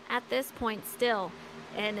lead at this point still.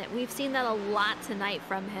 And we've seen that a lot tonight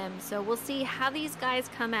from him. So we'll see how these guys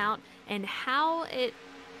come out and how it,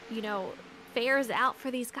 fares out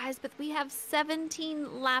for these guys. But we have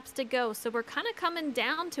 17 laps to go, so we're kind of coming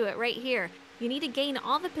down to it right here. You need to gain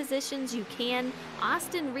all the positions you can.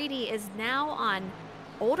 Austin Reedy is now on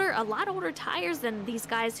a lot older tires than these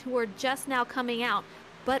guys who are just now coming out.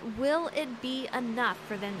 But will it be enough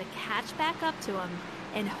for them to catch back up to him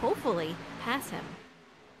and hopefully pass him?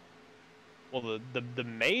 Well, the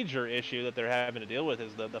major issue that they're having to deal with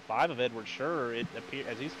is the 5 of Edward Scherer. It appears,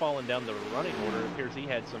 as he's fallen down the running order, it appears he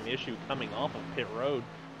had some issue coming off of pit road.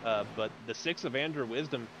 But the 6 of Andrew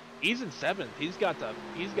Wisdom, he's in 7th. He's got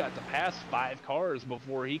to pass 5 cars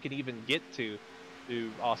before he can even get to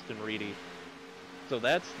Austin Reedy. So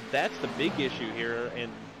that's the big issue here,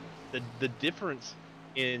 and the difference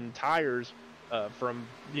in tires from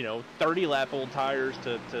 30 lap old tires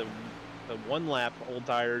to 1 lap old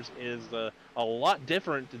tires is a lot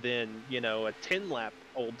different than a 10 lap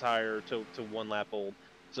old tire to 1 lap old.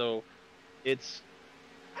 So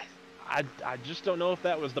I just don't know if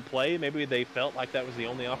that was the play. Maybe they felt like that was the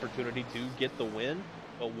only opportunity to get the win.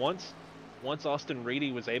 But once Austin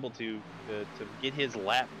Reedy was able to get his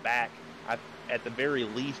lap back, at the very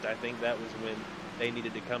least, I think that was when they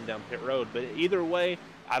needed to come down pit road. But either way,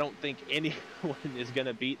 I don't think anyone is going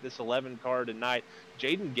to beat this 11 car tonight.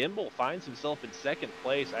 Jaden Gimbel finds himself in 2nd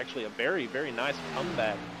place. Actually, a very, very nice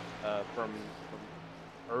comeback from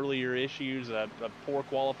earlier issues, a poor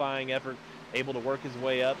qualifying effort, able to work his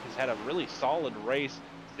way up. Has had a really solid race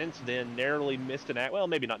since then. Narrowly missed well,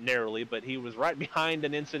 maybe not narrowly, but he was right behind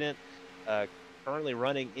an incident. Currently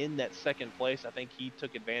running in that 2nd place. I think he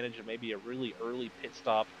took advantage of maybe a really early pit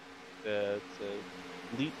stop to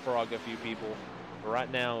leapfrog a few people. But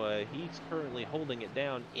right now, he's currently holding it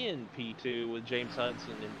down in P2 with James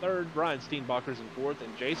Hudson in 3rd, Brian Steenbacher's in 4th,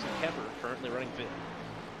 and Jason Kepper currently running 5th.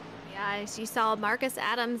 Yeah, as you saw Marcus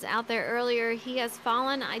Adams out there earlier, he has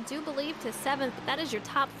fallen, I do believe, to 7th. But that is your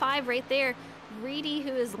top 5 right there. Reedy,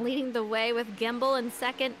 who is leading the way with Gimbel in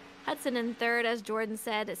 2nd, Hudson in 3rd, as Jordan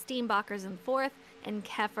said, Steenbacher's in 4th, and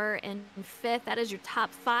Keffer in 5th. That is your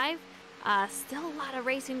top 5. Still a lot of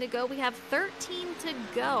racing to go. We have 13 to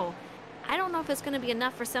go. I don't know if it's going to be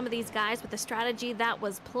enough for some of these guys with the strategy that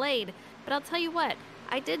was played, but I'll tell you what,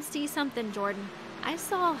 I did see something, Jordan. I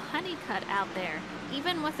saw Honeycutt out there,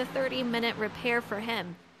 even with a 30-minute repair for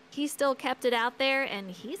him. He still kept it out there,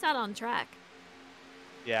 and he's out on track.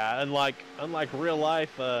 Yeah, unlike real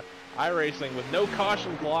life iRacing with no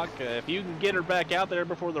caution clock, if you can get her back out there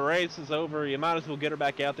before the race is over, you might as well get her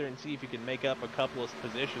back out there and see if you can make up a couple of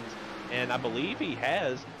positions. And I believe he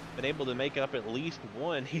has been able to make up at least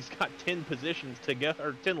one. He's got 10 positions to go,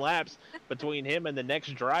 or 10 laps between him and the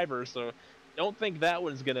next driver. So don't think that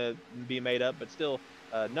one's going to be made up, but still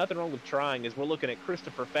nothing wrong with trying, as we're looking at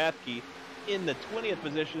Christopher Fathke in the 20th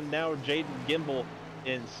position. Now Jaden Gimbel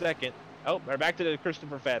in second. Oh, we're back to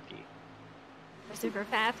Christopher Fathke. Christopher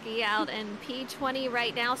Fathke out in P20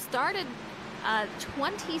 right now. Started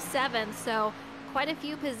 27th, so quite a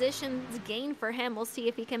few positions gained for him. We'll see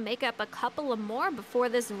if he can make up a couple of more before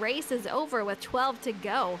this race is over with 12 to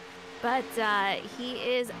go. But he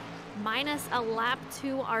is minus a lap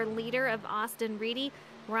to our leader of Austin Reedy.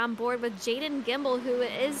 We're on board with Jaden Gimbel, who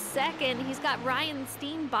is second. He's got Ryan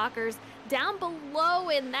Steenbachers down below,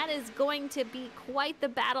 and that is going to be quite the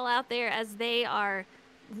battle out there as they are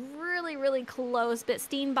really, really close. But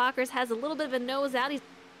Steenbachers has a little bit of a nose out. He's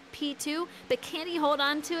P2, but can he hold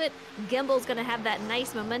on to it? Gimbel's going to have that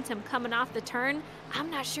nice momentum coming off the turn. I'm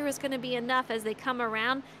not sure it's going to be enough as they come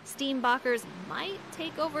around. Steenbachers might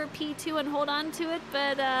take over P2 and hold on to it,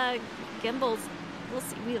 but Gimbel's,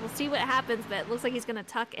 we'll see what happens, but it looks like he's going to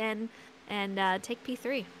tuck in and take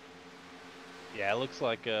P3. Yeah, it looks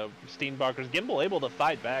like Steenbachers, Gimbel able to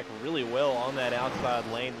fight back really well on that outside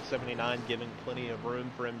lane. The 79 giving plenty of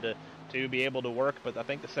room for him to be able to work, but I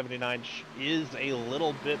think the 79 is a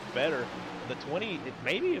little bit better. The 20, it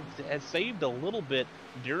maybe has saved a little bit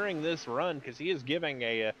during this run because he is giving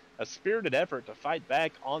a spirited effort to fight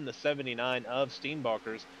back on the 79 of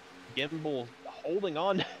Steenbachers. Gimbel holding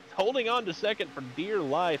on to second for dear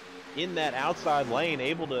life in that outside lane,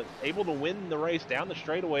 able to win the race down the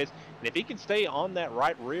straightaways. And if he can stay on that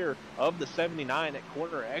right rear of the 79 at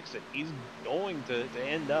corner exit, he's going to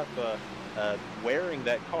end up wearing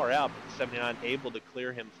that car out. But the 79 able to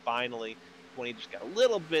clear him finally. 20 just got a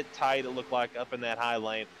little bit tight, it looked like, up in that high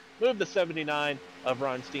lane. Moved the 79 of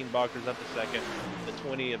Ron Steenbachers up to second. The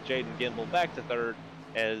 20 of Jaden Gimbel back to third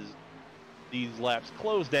as these laps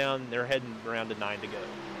close down. They're heading around to 9 to go.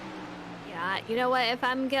 Yeah, you know what? If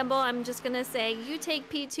I'm Gimbel, I'm just going to say, you take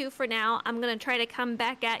P2 for now. I'm going to try to come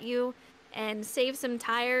back at you and save some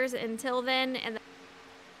tires until then.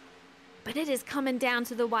 But it is coming down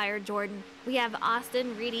to the wire, Jordan. We have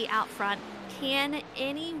Austin Reedy out front. Can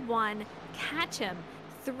anyone catch him?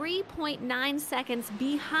 3.9 seconds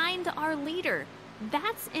behind our leader.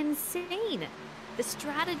 That's insane. The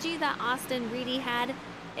strategy that Austin Reedy had,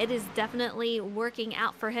 it is definitely working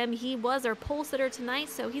out for him. He was our pole sitter tonight,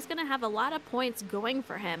 so he's going to have a lot of points going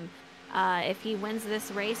for him if he wins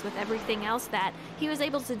this race with everything else that he was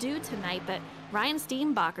able to do tonight. But Ryan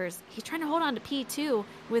Steenbachers, he's trying to hold on to P2,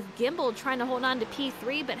 with Gimbel trying to hold on to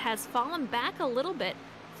P3, but has fallen back a little bit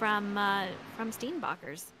from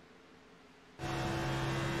Steenbachers.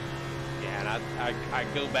 Yeah, and I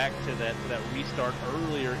go back to that restart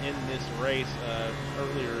earlier in this race,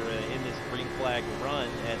 earlier in this green flag run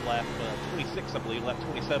at lap 26, I believe, lap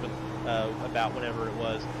 27, about whenever it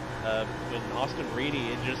was, when Austin Reedy,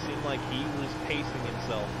 it just seemed like he was pacing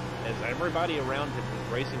himself as everybody around him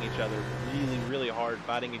was racing each other really, really hard,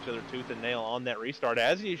 fighting each other tooth and nail on that restart,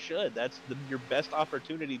 as you should. That's your best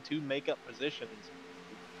opportunity to make up positions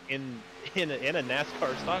in a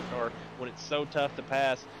NASCAR stock car when it's so tough to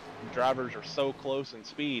pass. Drivers are so close in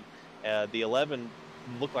speed. The 11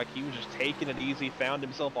 looked like he was just taking it easy, found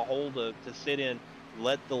himself a hole to sit in,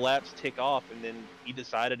 let the laps tick off, and then he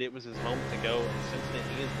decided it was his moment to go. And since then,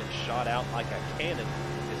 he has been shot out like a cannon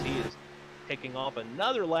as he is picking off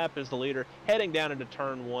another lap as the leader, heading down into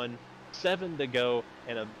turn 1, 7 to go,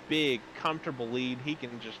 and a big, comfortable lead. He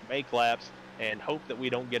can just make laps and hope that we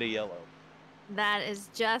don't get a yellow. That is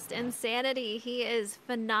just insanity. He is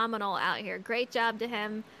phenomenal out here. Great job to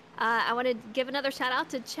him. I want to give another shout out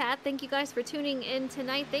to chat. Thank you guys for tuning in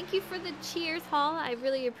tonight. Thank you for the cheers, Hall. I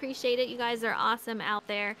really appreciate it. You guys are awesome out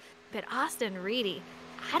there. But Austin Reedy,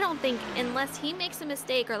 I don't think, unless he makes a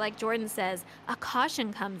mistake or, like Jordan says, a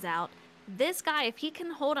caution comes out, this guy, if he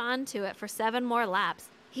can hold on to it for 7 more laps,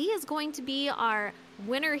 he is going to be our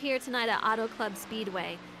winner here tonight at Auto Club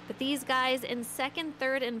Speedway. But these guys in 2nd,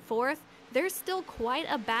 3rd, and 4th, there's still quite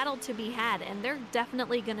a battle to be had, and they're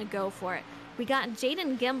definitely going to go for it. We got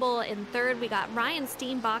Jaden Gimbel in 3rd. We got Ryan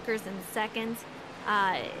Steenbachers in 2nd.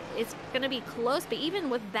 It's going to be close, but even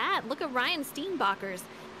with that, look at Ryan Steenbachers.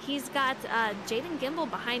 He's got Jaden Gimbel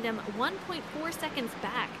behind him, 1.4 seconds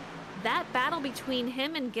back. That battle between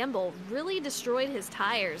him and Gimbel really destroyed his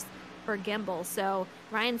tires for Gimbel. So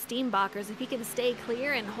Ryan Steenbachers, if he can stay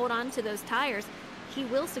clear and hold on to those tires, he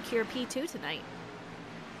will secure P2 tonight.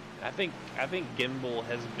 I think Gimbel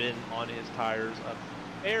has been on his tires a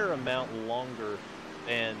fair amount longer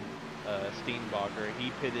than Steenbacher.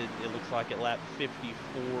 He pitted, it looks like, at lap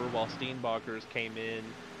 54, while Steenbachers came in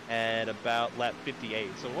at about lap 58.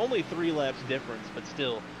 So only 3 laps difference, but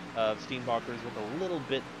still, Steenbachers with a little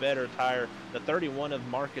bit better tire. The 31 of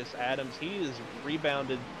Marcus Adams, he has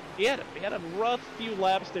rebounded he had a rough few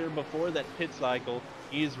laps there before that pit cycle.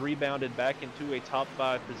 He's rebounded back into a top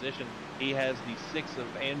 5 position. He has the 6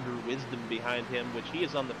 of Andrew Wisdom behind him, which he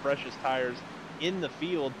is on the freshest tires in the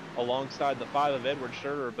field alongside the 5 of Edward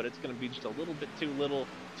Scherrer, but it's going to be just a little bit too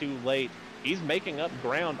late. He's making up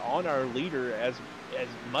ground on our leader as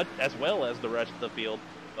much as well as the rest of the field,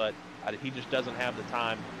 but he just doesn't have the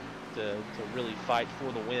time to really fight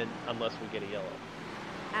for the win unless we get a yellow.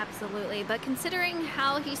 Absolutely, but considering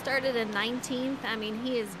how he started in 19th, I mean,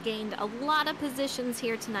 he has gained a lot of positions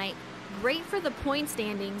here tonight. Great for the point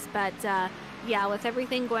standings, but yeah, with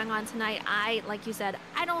everything going on tonight, like you said,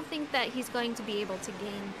 I don't think that he's going to be able to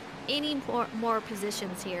gain any more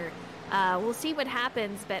positions here. We'll see what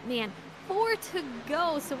happens, but man, 4 to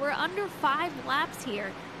go, so we're under 5 laps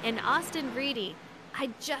here, and Austin Reedy, I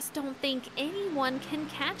just don't think anyone can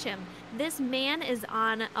catch him. This man is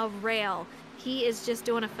on a rail. He is just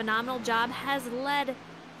doing a phenomenal job, has led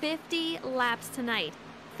 50 laps tonight.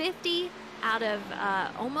 50 out of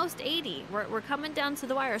almost 80. We're coming down to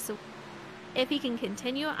the wire, so if he can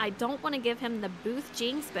continue, I don't want to give him the Booth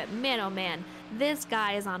jinx, but man, oh man, this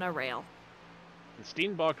guy is on a rail. And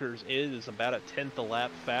Steenbacher's is about a 10th a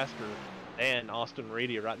lap faster than Austin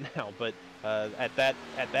Reedy right now, but at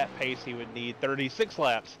that pace, he would need 36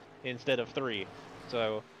 laps instead of 3.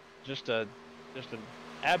 So just an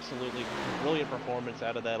absolutely brilliant performance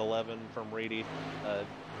out of that 11 from Reedy.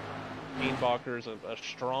 Steenbacher's a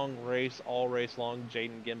strong race, all race long.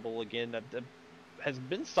 Jaden Gimbel, again, has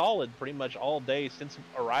been solid pretty much all day since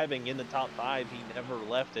arriving in the top 5. He never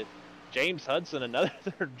left it. James Hudson, another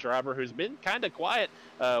driver who's been kind of quiet.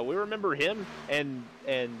 We remember him and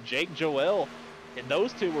Jake Joel, and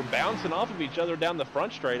those two were bouncing off of each other down the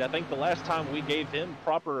front straight. I think the last time we gave him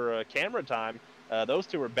proper camera time, those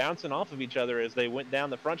two were bouncing off of each other as they went down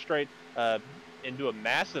the front straight into a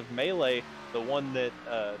massive melee, the one that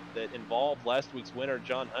involved last week's winner,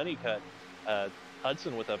 John Honeycutt.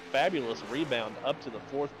 Hudson with a fabulous rebound up to the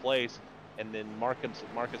 4th place, and then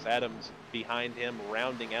Marcus Adams behind him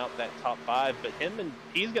rounding out that top 5. But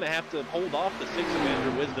he's going to have to hold off the 6 of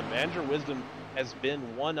Andrew Wisdom. Andrew Wisdom has been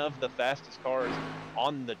one of the fastest cars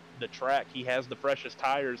on the track. He has the freshest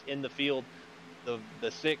tires in the field.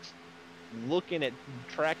 The 6 looking at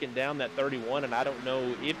tracking down that 31, and I don't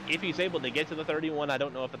know if he's able to get to the 31. I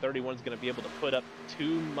don't know if the 31 is going to be able to put up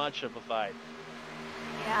too much of a fight.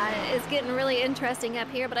 Yeah, it's getting really interesting up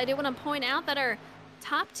here, but I do want to point out that our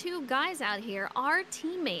top 2 guys out here are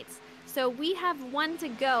teammates. So we have 1 to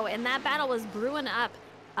go, and that battle was brewing up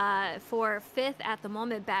for 5th at the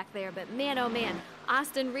moment back there. But man, oh man,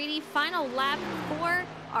 Austin Reedy, final lap for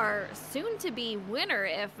our soon-to-be winner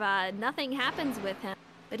if nothing happens with him.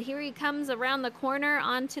 But here he comes around the corner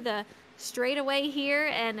onto the straightaway here,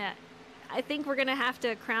 and I think we're going to have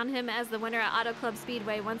to crown him as the winner at Auto Club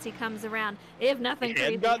Speedway once he comes around, if nothing crazy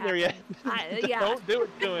happens. Gotten there yet. Yeah. Don't do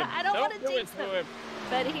it to him. I don't want to jinx him.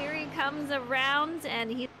 But here he comes around, and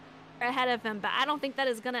he's ahead of him, but I don't think that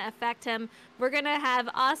is going to affect him. We're going to have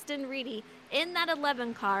Austin Reedy in that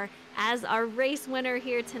 11 car as our race winner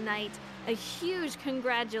here tonight. A huge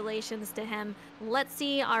congratulations to him. Let's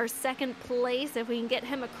see our 2nd place, if we can get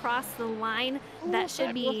him across the line. That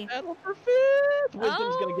should be... Battle for 5th!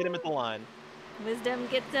 Wisdom's going to get him at the line. Wisdom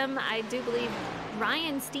gets him. I do believe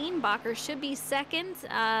Ryan Steenbacher should be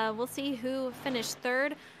 2nd. We'll see who finished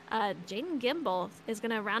 3rd. Jaden Gimbel is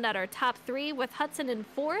going to round out our top 3 with Hudson in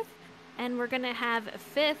 4th. And we're going to have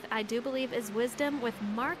 5th, I do believe, is Wisdom with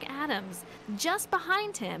Mark Adams just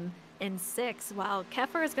behind him in 6th, while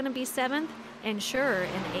Keffer is going to be 7th and Scherrer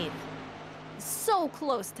in 8th. So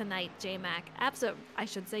close tonight, J-Mac. I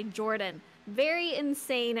should say Jordan. Very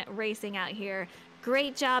insane racing out here.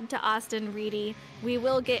 Great job to Austin Reedy. We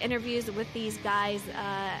will get interviews with these guys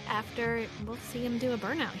after we'll see him do a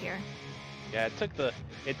burnout here. Yeah, it took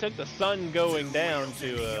the sun going down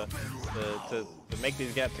to make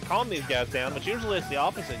these guys, to calm these guys down, but usually it's the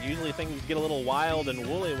opposite. Usually things get a little wild and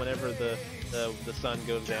woolly whenever the sun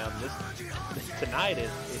goes down. Tonight it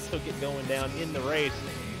took it going down in the race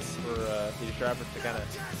for these drivers to kind of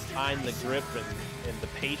find the grip and the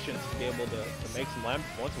patience to be able to make some laps.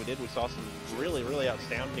 Once we did, we saw some really, really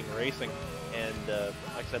outstanding racing, and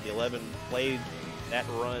like I said, the 11 played that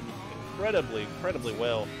run incredibly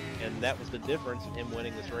well, and that was the difference in him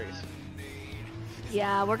winning this race.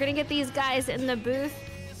 Yeah, we're gonna get these guys in the booth.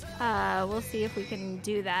 We'll see if we can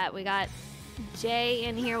do that. We got Jay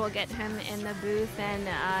in here. We'll get him in the booth,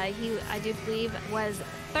 and he, I do believe, was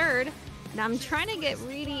 3rd. Now I'm trying to get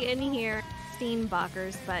Reedy in here,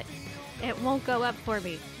 Steenbacher's, but it won't go up for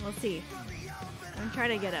me. We'll see. I'm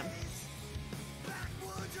trying to get him.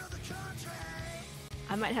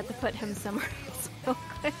 I might have to put him somewhere else real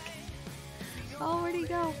quick. quick. Oh, where'd he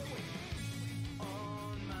go?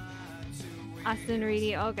 Austin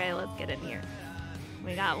Reedy. Okay, let's get in here.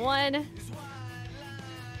 We got one. And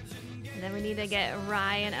then we need to get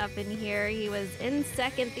Ryan up in here. He was in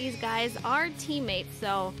second. These guys are teammates,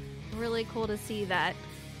 so really cool to see that.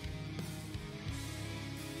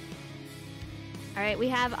 All right, we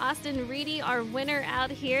have Austin Reedy, our winner,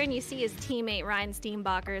 out here, and you see his teammate Ryan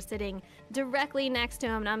Steenbacher sitting directly next to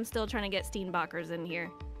him, and I'm still trying to get Steenbachers in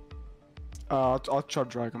here. I'll try to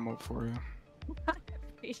drag him up for you.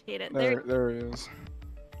 Appreciate it. There he is.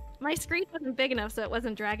 My screen wasn't big enough, so it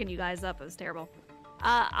wasn't dragging you guys up. It was terrible.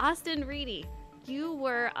 Austin Reedy, you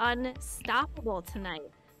were unstoppable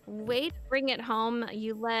tonight. Way to bring it home.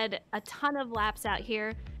 You led a ton of laps out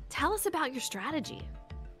here. Tell us about your strategy.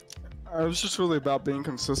 It was just really about being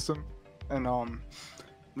consistent and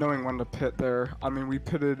knowing when to pit there. I mean, we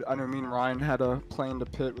pitted. I know me and Ryan had a plan to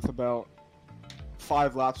pit with about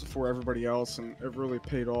 5 laps before everybody else, and it really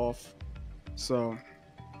paid off. So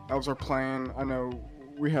that was our plan. I know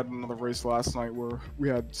we had another race last night where we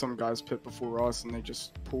had some guys pit before us, and they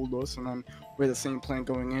just pulled us. And then we had the same plan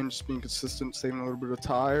going in, just being consistent, saving a little bit of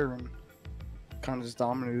tire, and kind of just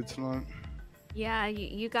dominated tonight. Yeah,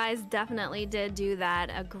 you guys definitely did do that.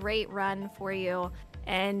 A great run for you.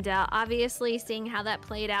 And obviously seeing how that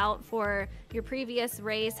played out for your previous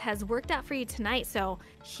race has worked out for you tonight. So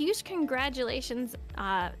huge congratulations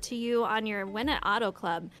to you on your win at Auto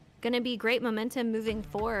Club. Going to be great momentum moving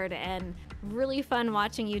forward and really fun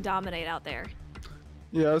watching you dominate out there.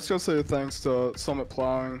 Yeah, I was going to say thanks to Summit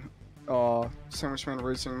Plowing, Sandwichman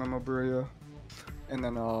Racing Memorabilia, and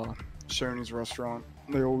then Shoney's Restaurant.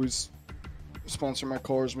 They always sponsor my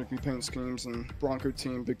cars, make me paint schemes, and Bronco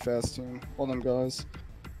Team, Big Fast Team, all them guys.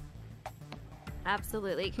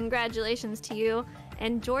 Absolutely. Congratulations to you.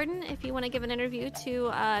 And Jordan, if you want to give an interview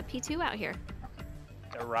to P2 out here.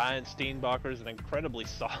 Ryan Steenbacher's an incredibly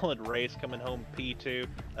solid race coming home P2.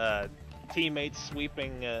 Teammates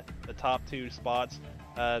sweeping the top 2 spots.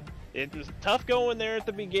 It was tough going there at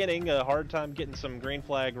the beginning, a hard time getting some green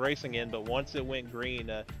flag racing in, but once it went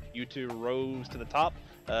green, you two rose to the top.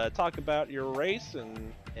 Talk about your race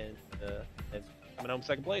and coming home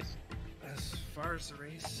second place. As far as the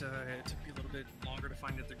race, it took me a little bit longer to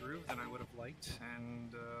find the groove than I would have liked,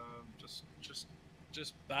 and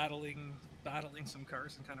just battling some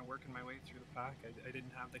cars and kind of working my way through the pack. I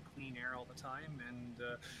didn't have the clean air all the time, and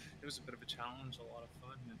it was a bit of a challenge, a lot of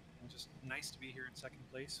fun, and just nice to be here in second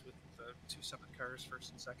place with 2 separate cars,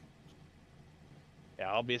 first and second.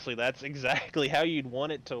 Yeah, obviously that's exactly how you'd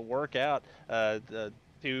want it to work out. The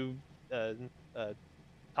two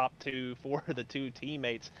top 2 for the 2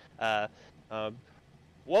 teammates.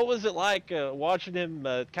 What was it like watching him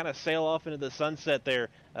kind of sail off into the sunset there?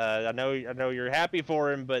 I know you're happy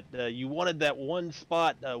for him, but you wanted that one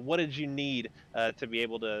spot. What did you need to be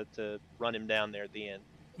able to run him down there at the end?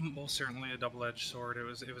 Most certainly a double-edged sword.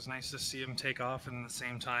 It was nice to see him take off, and at the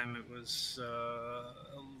same time, it was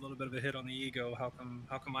a little bit of a hit on the ego. How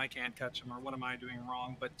come I can't catch him, or what am I doing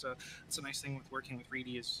wrong? But it's a nice thing with working with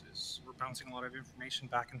Reedy is we're bouncing a lot of information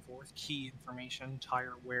back and forth, key information,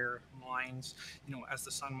 tire wear, lines. You know, as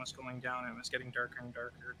the sun was going down and it was getting darker and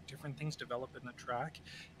darker, different things develop in the track,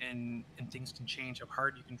 and things can change. How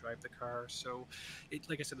hard you can drive the car. So,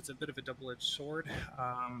 like I said, it's a bit of a double-edged sword.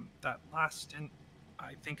 That last stint,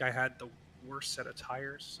 I think I had the worst set of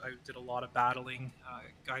tires. I did a lot of battling.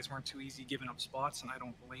 Guys weren't too easy giving up spots, and I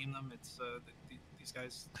don't blame them. It's these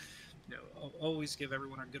guys, you know, always give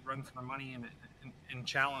everyone a good run for their money and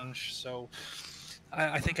challenge. So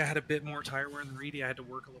I think I had a bit more tire wear than Reedy. I had to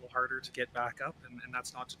work a little harder to get back up, and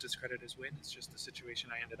that's not to discredit his win. It's just the situation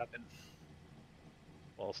I ended up in.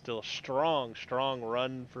 Well, still a strong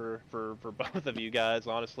run for both of you guys.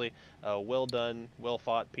 Honestly, well done, well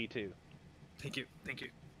fought, P2. Thank you.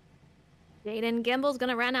 Jaden Gimbel's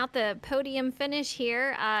going to run out the podium finish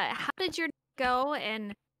here. How did your go,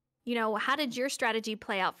 and how did your strategy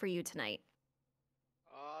play out for you tonight?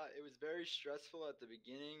 It was very stressful at the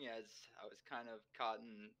beginning as I was kind of caught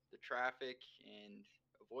in the traffic and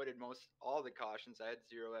avoided all the cautions. I had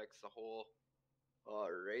 0x the whole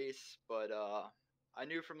race, but I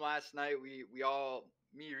knew from last night we all,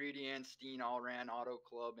 me, Reedy, and Steen all ran Auto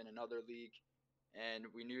Club in another league. And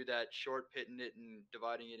we knew that short pitting it and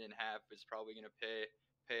dividing it in half was probably going to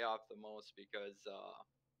pay off the most because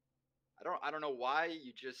I don't know why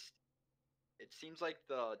it seems like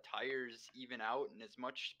the tires even out, and as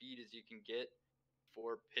much speed as you can get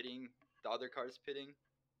for pitting the other cars pitting,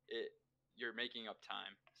 you're making up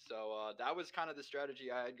time. So that was kind of the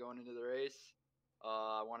strategy I had going into the race.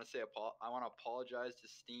 I want to apologize to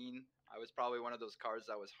Steen. I was probably one of those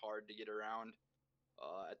cars that was hard to get around.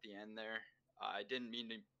 at the end there. I didn't mean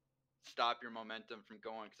to stop your momentum from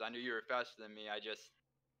going because I knew you were faster than me. I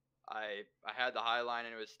had the high line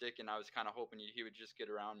and it was sticking. I was kind of hoping he would just get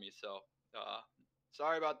around me. So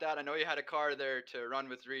sorry about that. I know you had a car there to run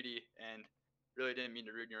with Reedy and really didn't mean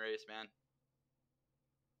to ruin your race, man.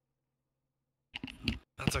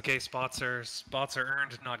 That's okay. Spots are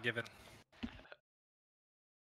earned, not given.